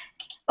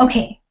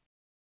 Okay.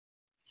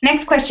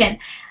 Next question.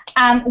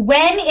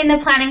 When in the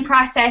planning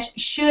process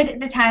should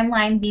the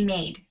timeline be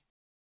made?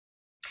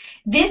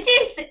 This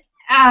is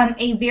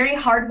a very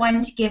hard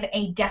one to give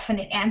a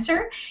definite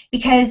answer,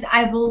 because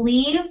I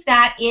believe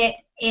that it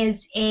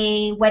is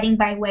a wedding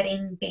by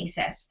wedding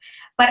basis.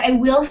 But I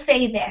will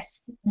say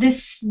this,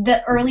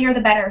 the earlier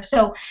the better.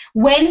 So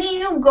when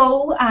you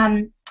go,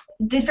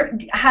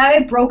 how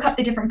I broke up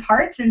the different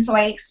parts, and so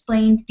I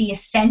explained the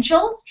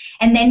essentials,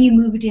 and then you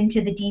moved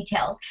into the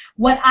details.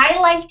 What I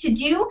like to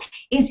do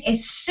is,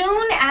 as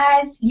soon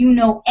as you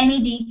know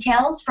any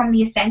details from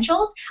the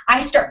essentials, I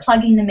start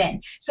plugging them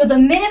in. So the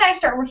minute I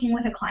start working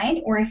with a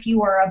client, or if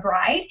you are a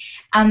bride,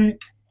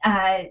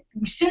 as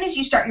soon as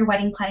you start your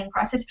wedding planning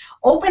process,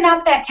 open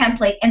up that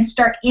template and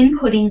start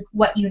inputting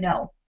what you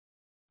know.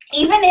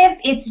 Even if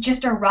it's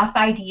just a rough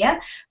idea,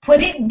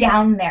 put it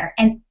down there,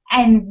 and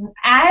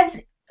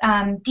as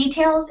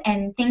details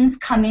and things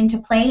come into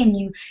play and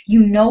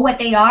you know what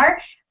they are,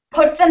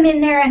 put them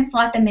in there and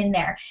slot them in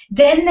there.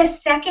 Then the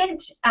second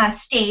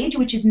stage,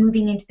 which is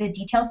moving into the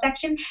detail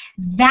section,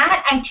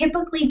 that I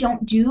typically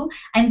don't do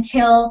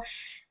until,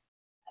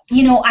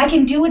 you know, I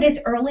can do it as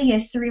early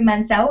as 3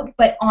 months out,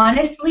 but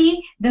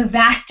honestly, the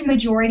vast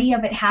majority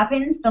of it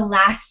happens the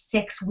last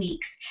 6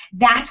 weeks.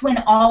 That's when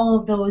all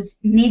of those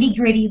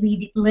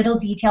nitty-gritty little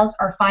details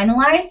are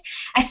finalized,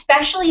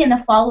 especially in the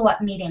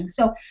follow-up meeting.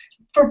 So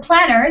for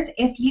planners,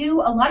 a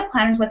lot of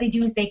planners, what they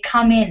do is they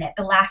come in at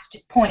the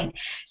last point.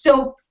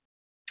 So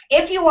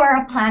if you are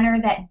a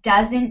planner that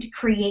doesn't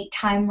create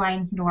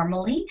timelines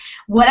normally,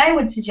 what I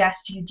would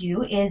suggest you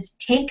do is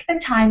take the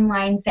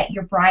timelines that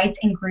your brides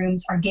and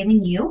grooms are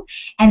giving you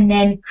and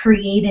then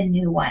create a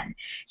new one.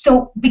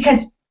 So,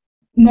 because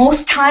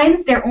most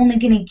times they're only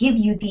going to give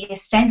you the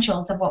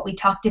essentials of what we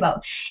talked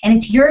about, and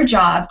it's your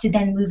job to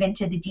then move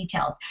into the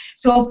details.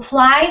 So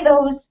apply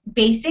those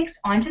basics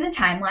onto the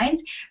timelines,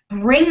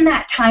 bring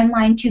that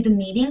timeline to the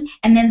meeting,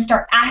 and then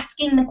start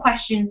asking the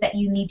questions that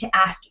you need to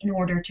ask in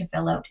order to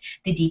fill out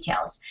the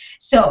details.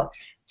 So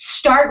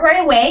start right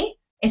away,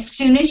 as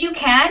soon as you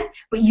can,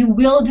 but you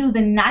will do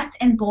the nuts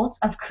and bolts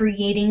of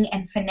creating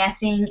and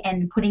finessing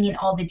and putting in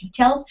all the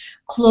details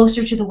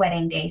closer to the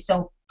wedding day.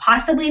 So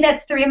possibly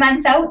that's 3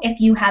 months out if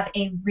you have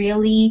a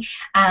really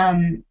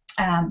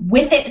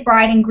with it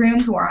bride and groom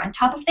who are on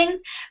top of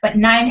things, but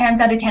 9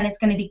 times out of 10 it's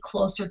going to be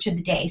closer to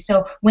the day.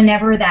 So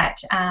whenever that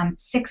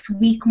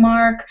 6-week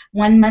mark,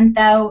 1 month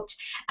out,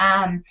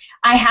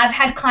 I have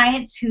had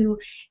clients who,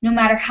 no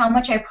matter how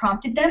much I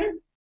prompted them,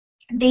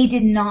 they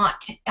did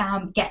not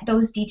get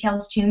those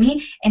details to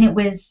me, and it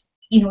was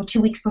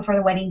 2 weeks before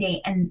the wedding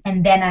day, and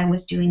then I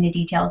was doing the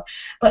details.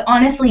 But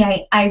honestly,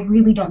 I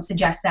really don't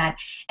suggest that.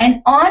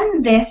 And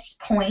on this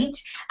point,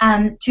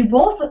 to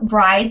both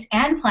brides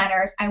and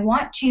planners, I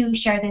want to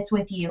share this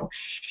with you.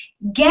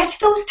 Get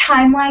those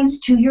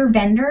timelines to your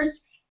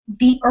vendors.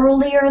 The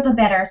earlier the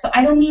better. So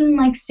I don't mean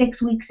like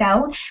 6 weeks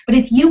out, but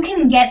if you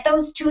can get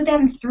those to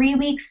them 3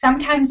 weeks,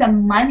 sometimes a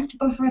month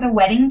before the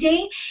wedding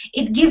day,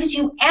 it gives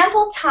you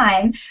ample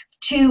time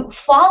to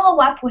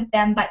follow up with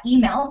them by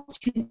email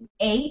to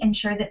A,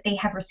 ensure that they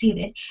have received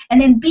it, and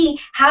then B,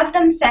 have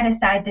them set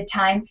aside the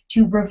time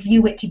to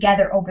review it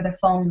together over the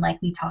phone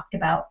like we talked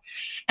about.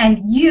 And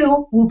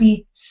you will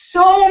be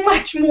so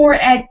much more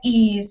at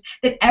ease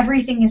that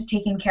everything is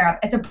taken care of.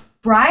 As a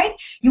bride,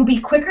 you'll be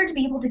quicker to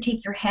be able to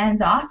take your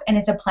hands off, and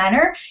as a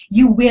planner,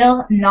 you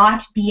will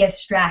not be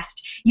as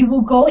stressed. You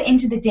will go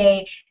into the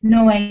day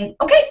knowing,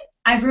 okay,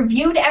 I've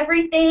reviewed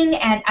everything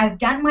and I've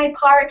done my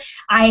part.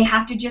 I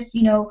have to just,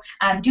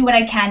 do what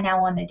I can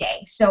now on the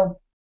day. So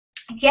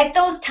get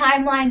those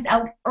timelines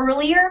out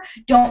earlier.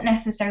 Don't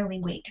necessarily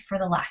wait for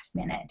the last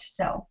minute.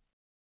 So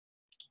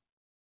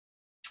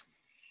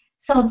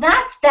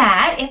that's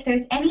that. If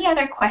there's any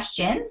other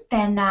questions,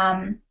 then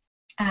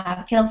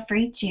feel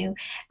free to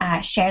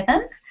share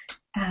them.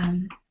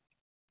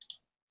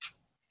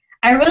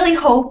 I really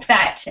hope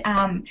that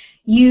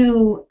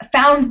you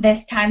found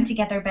this time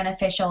together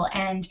beneficial,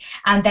 and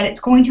that it's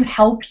going to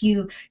help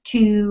you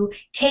to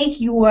take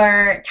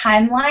your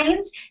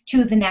timelines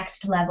to the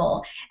next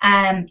level.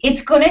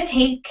 It's going to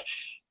take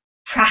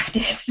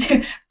practice,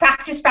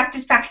 practice,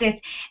 practice,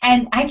 practice.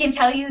 And I can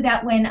tell you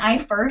that when I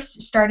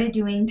first started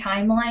doing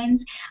timelines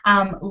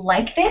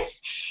like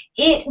this,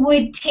 it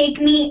would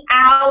take me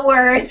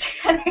hours,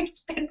 and I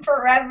spent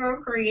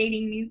forever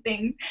creating these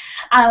things.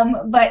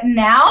 But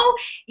now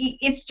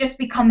it's just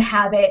become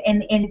habit,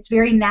 and it's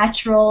very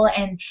natural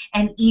and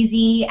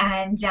easy,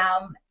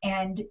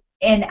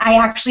 and I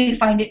actually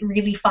find it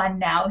really fun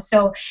now.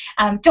 So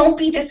don't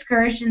be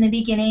discouraged in the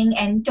beginning,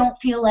 and don't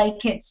feel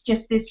like it's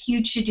just this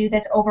huge to-do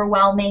that's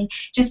overwhelming.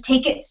 Just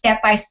take it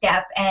step by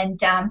step.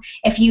 And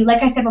if you,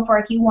 like I said before,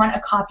 if you want a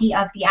copy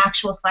of the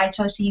actual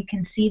slideshow so you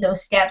can see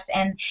those steps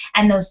and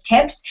those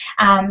tips,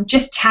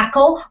 just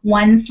tackle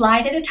one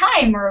slide at a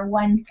time or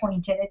one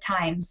point at a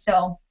time.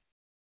 So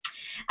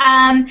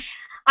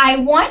I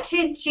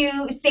wanted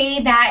to say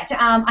that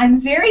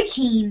I'm very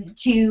keen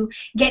to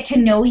get to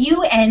know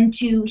you and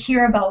to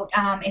hear about,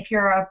 if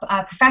you're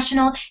a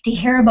professional, to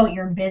hear about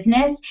your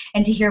business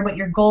and to hear about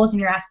your goals and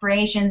your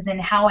aspirations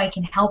and how I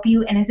can help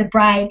you, and as a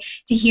bride,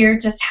 to hear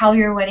just how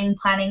your wedding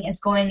planning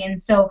is going.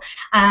 And so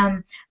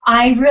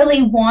I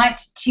really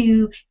want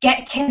to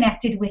get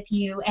connected with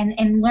you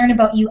and learn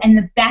about you, and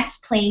the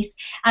best place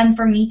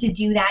for me to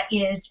do that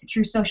is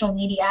through social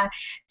media.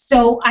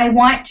 So I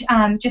want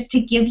just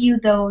to give you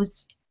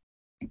those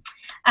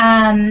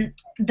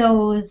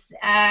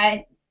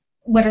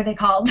what are they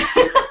called?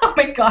 Oh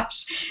my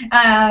gosh.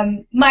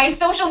 My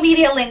social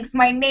media links,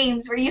 my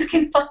names, where you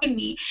can find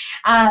me.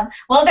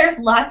 Well, there's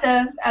lots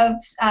of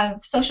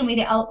social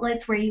media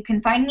outlets where you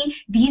can find me.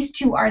 These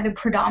two are the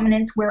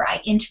predominants where I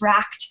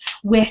interact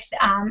with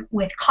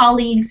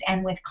colleagues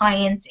and with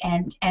clients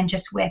and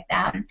just with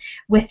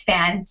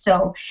fans.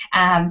 So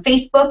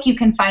Facebook, you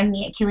can find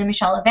me at Q+A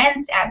Michelle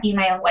Events, at Be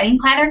My Own Wedding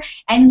Planner,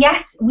 and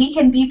yes, we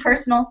can be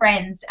personal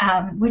friends,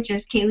 which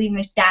is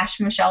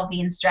Kaylee-Michelle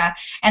Veenstra.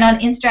 And on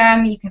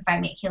Instagram, you can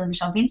find me at Q+A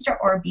Michelle Veenstra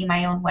or Be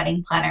My Own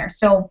Wedding Planner.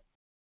 So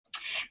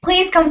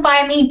please come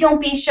find me.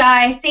 Don't be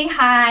shy. Say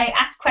hi.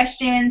 Ask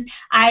questions.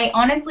 I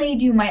honestly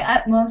do my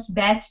utmost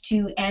best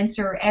to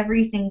answer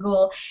every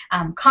single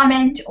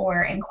comment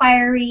or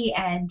inquiry,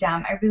 and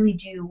I really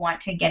do want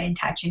to get in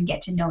touch and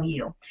get to know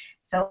you.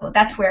 So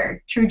that's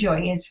where true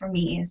joy is for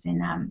me, is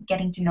in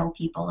getting to know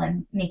people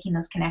and making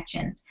those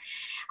connections.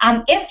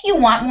 If you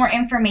want more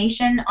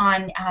information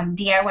on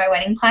DIY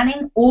wedding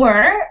planning,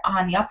 or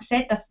on the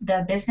opposite,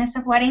 the business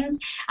of weddings,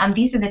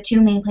 these are the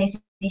two main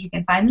places you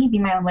can find me, Be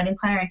My Own Wedding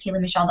Planner and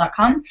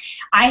KayleeMichelle.com.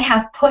 I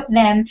have put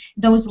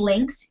those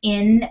links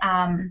in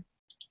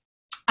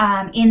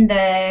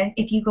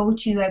if you go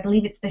to, I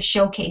believe it's the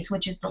showcase,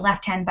 which is the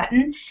left-hand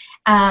button,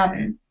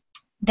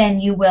 then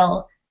you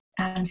will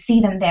see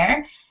them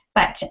there.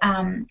 But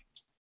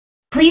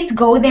please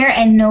go there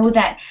and know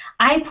that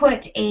I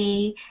put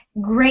a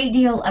great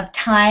deal of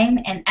time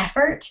and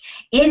effort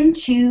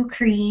into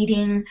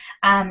creating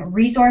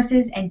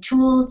resources and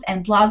tools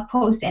and blog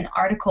posts and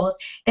articles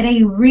that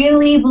I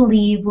really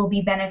believe will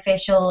be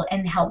beneficial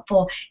and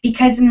helpful,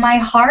 because my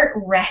heart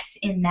rests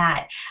in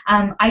that.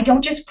 I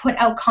don't just put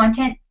out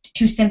content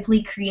to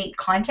simply create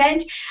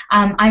content.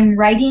 I'm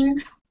writing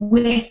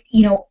with,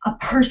 you know, a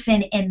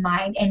person in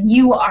mind, and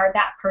you are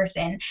that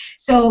person.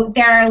 So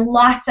there are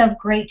lots of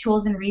great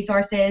tools and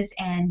resources,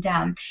 and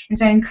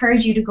so I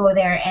encourage you to go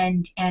there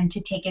and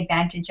to take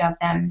advantage of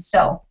them.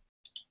 So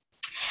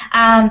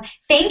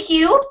thank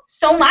you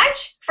so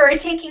much for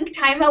taking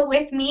time out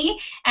with me.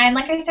 And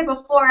like I said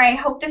before, I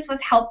hope this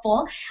was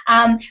helpful.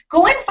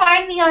 Go and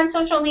find me on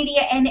social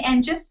media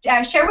and just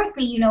share with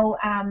me, you know,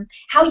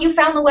 how you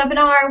found the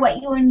webinar,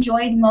 what you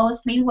enjoyed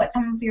most, maybe what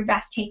some of your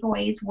best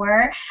takeaways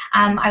were.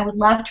 I would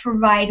love to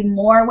provide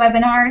more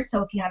webinars,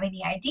 so if you have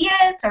any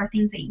ideas or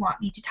things that you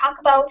want me to talk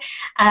about,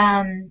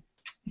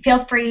 feel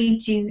free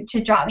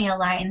to drop me a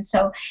line.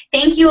 So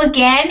thank you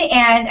again,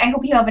 and I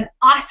hope you have an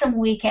awesome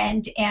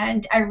weekend,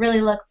 and I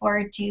really look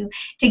forward to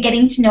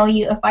getting to know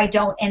you if I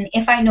don't, and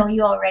if I know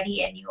you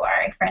already and you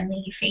are a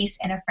friendly face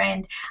and a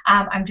friend,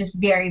 I'm just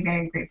very,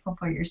 very grateful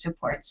for your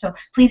support. So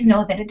please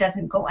know that it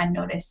doesn't go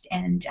unnoticed,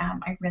 and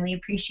I really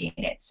appreciate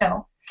it.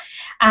 So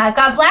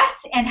God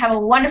bless, and have a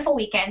wonderful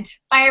weekend.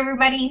 Bye,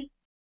 everybody.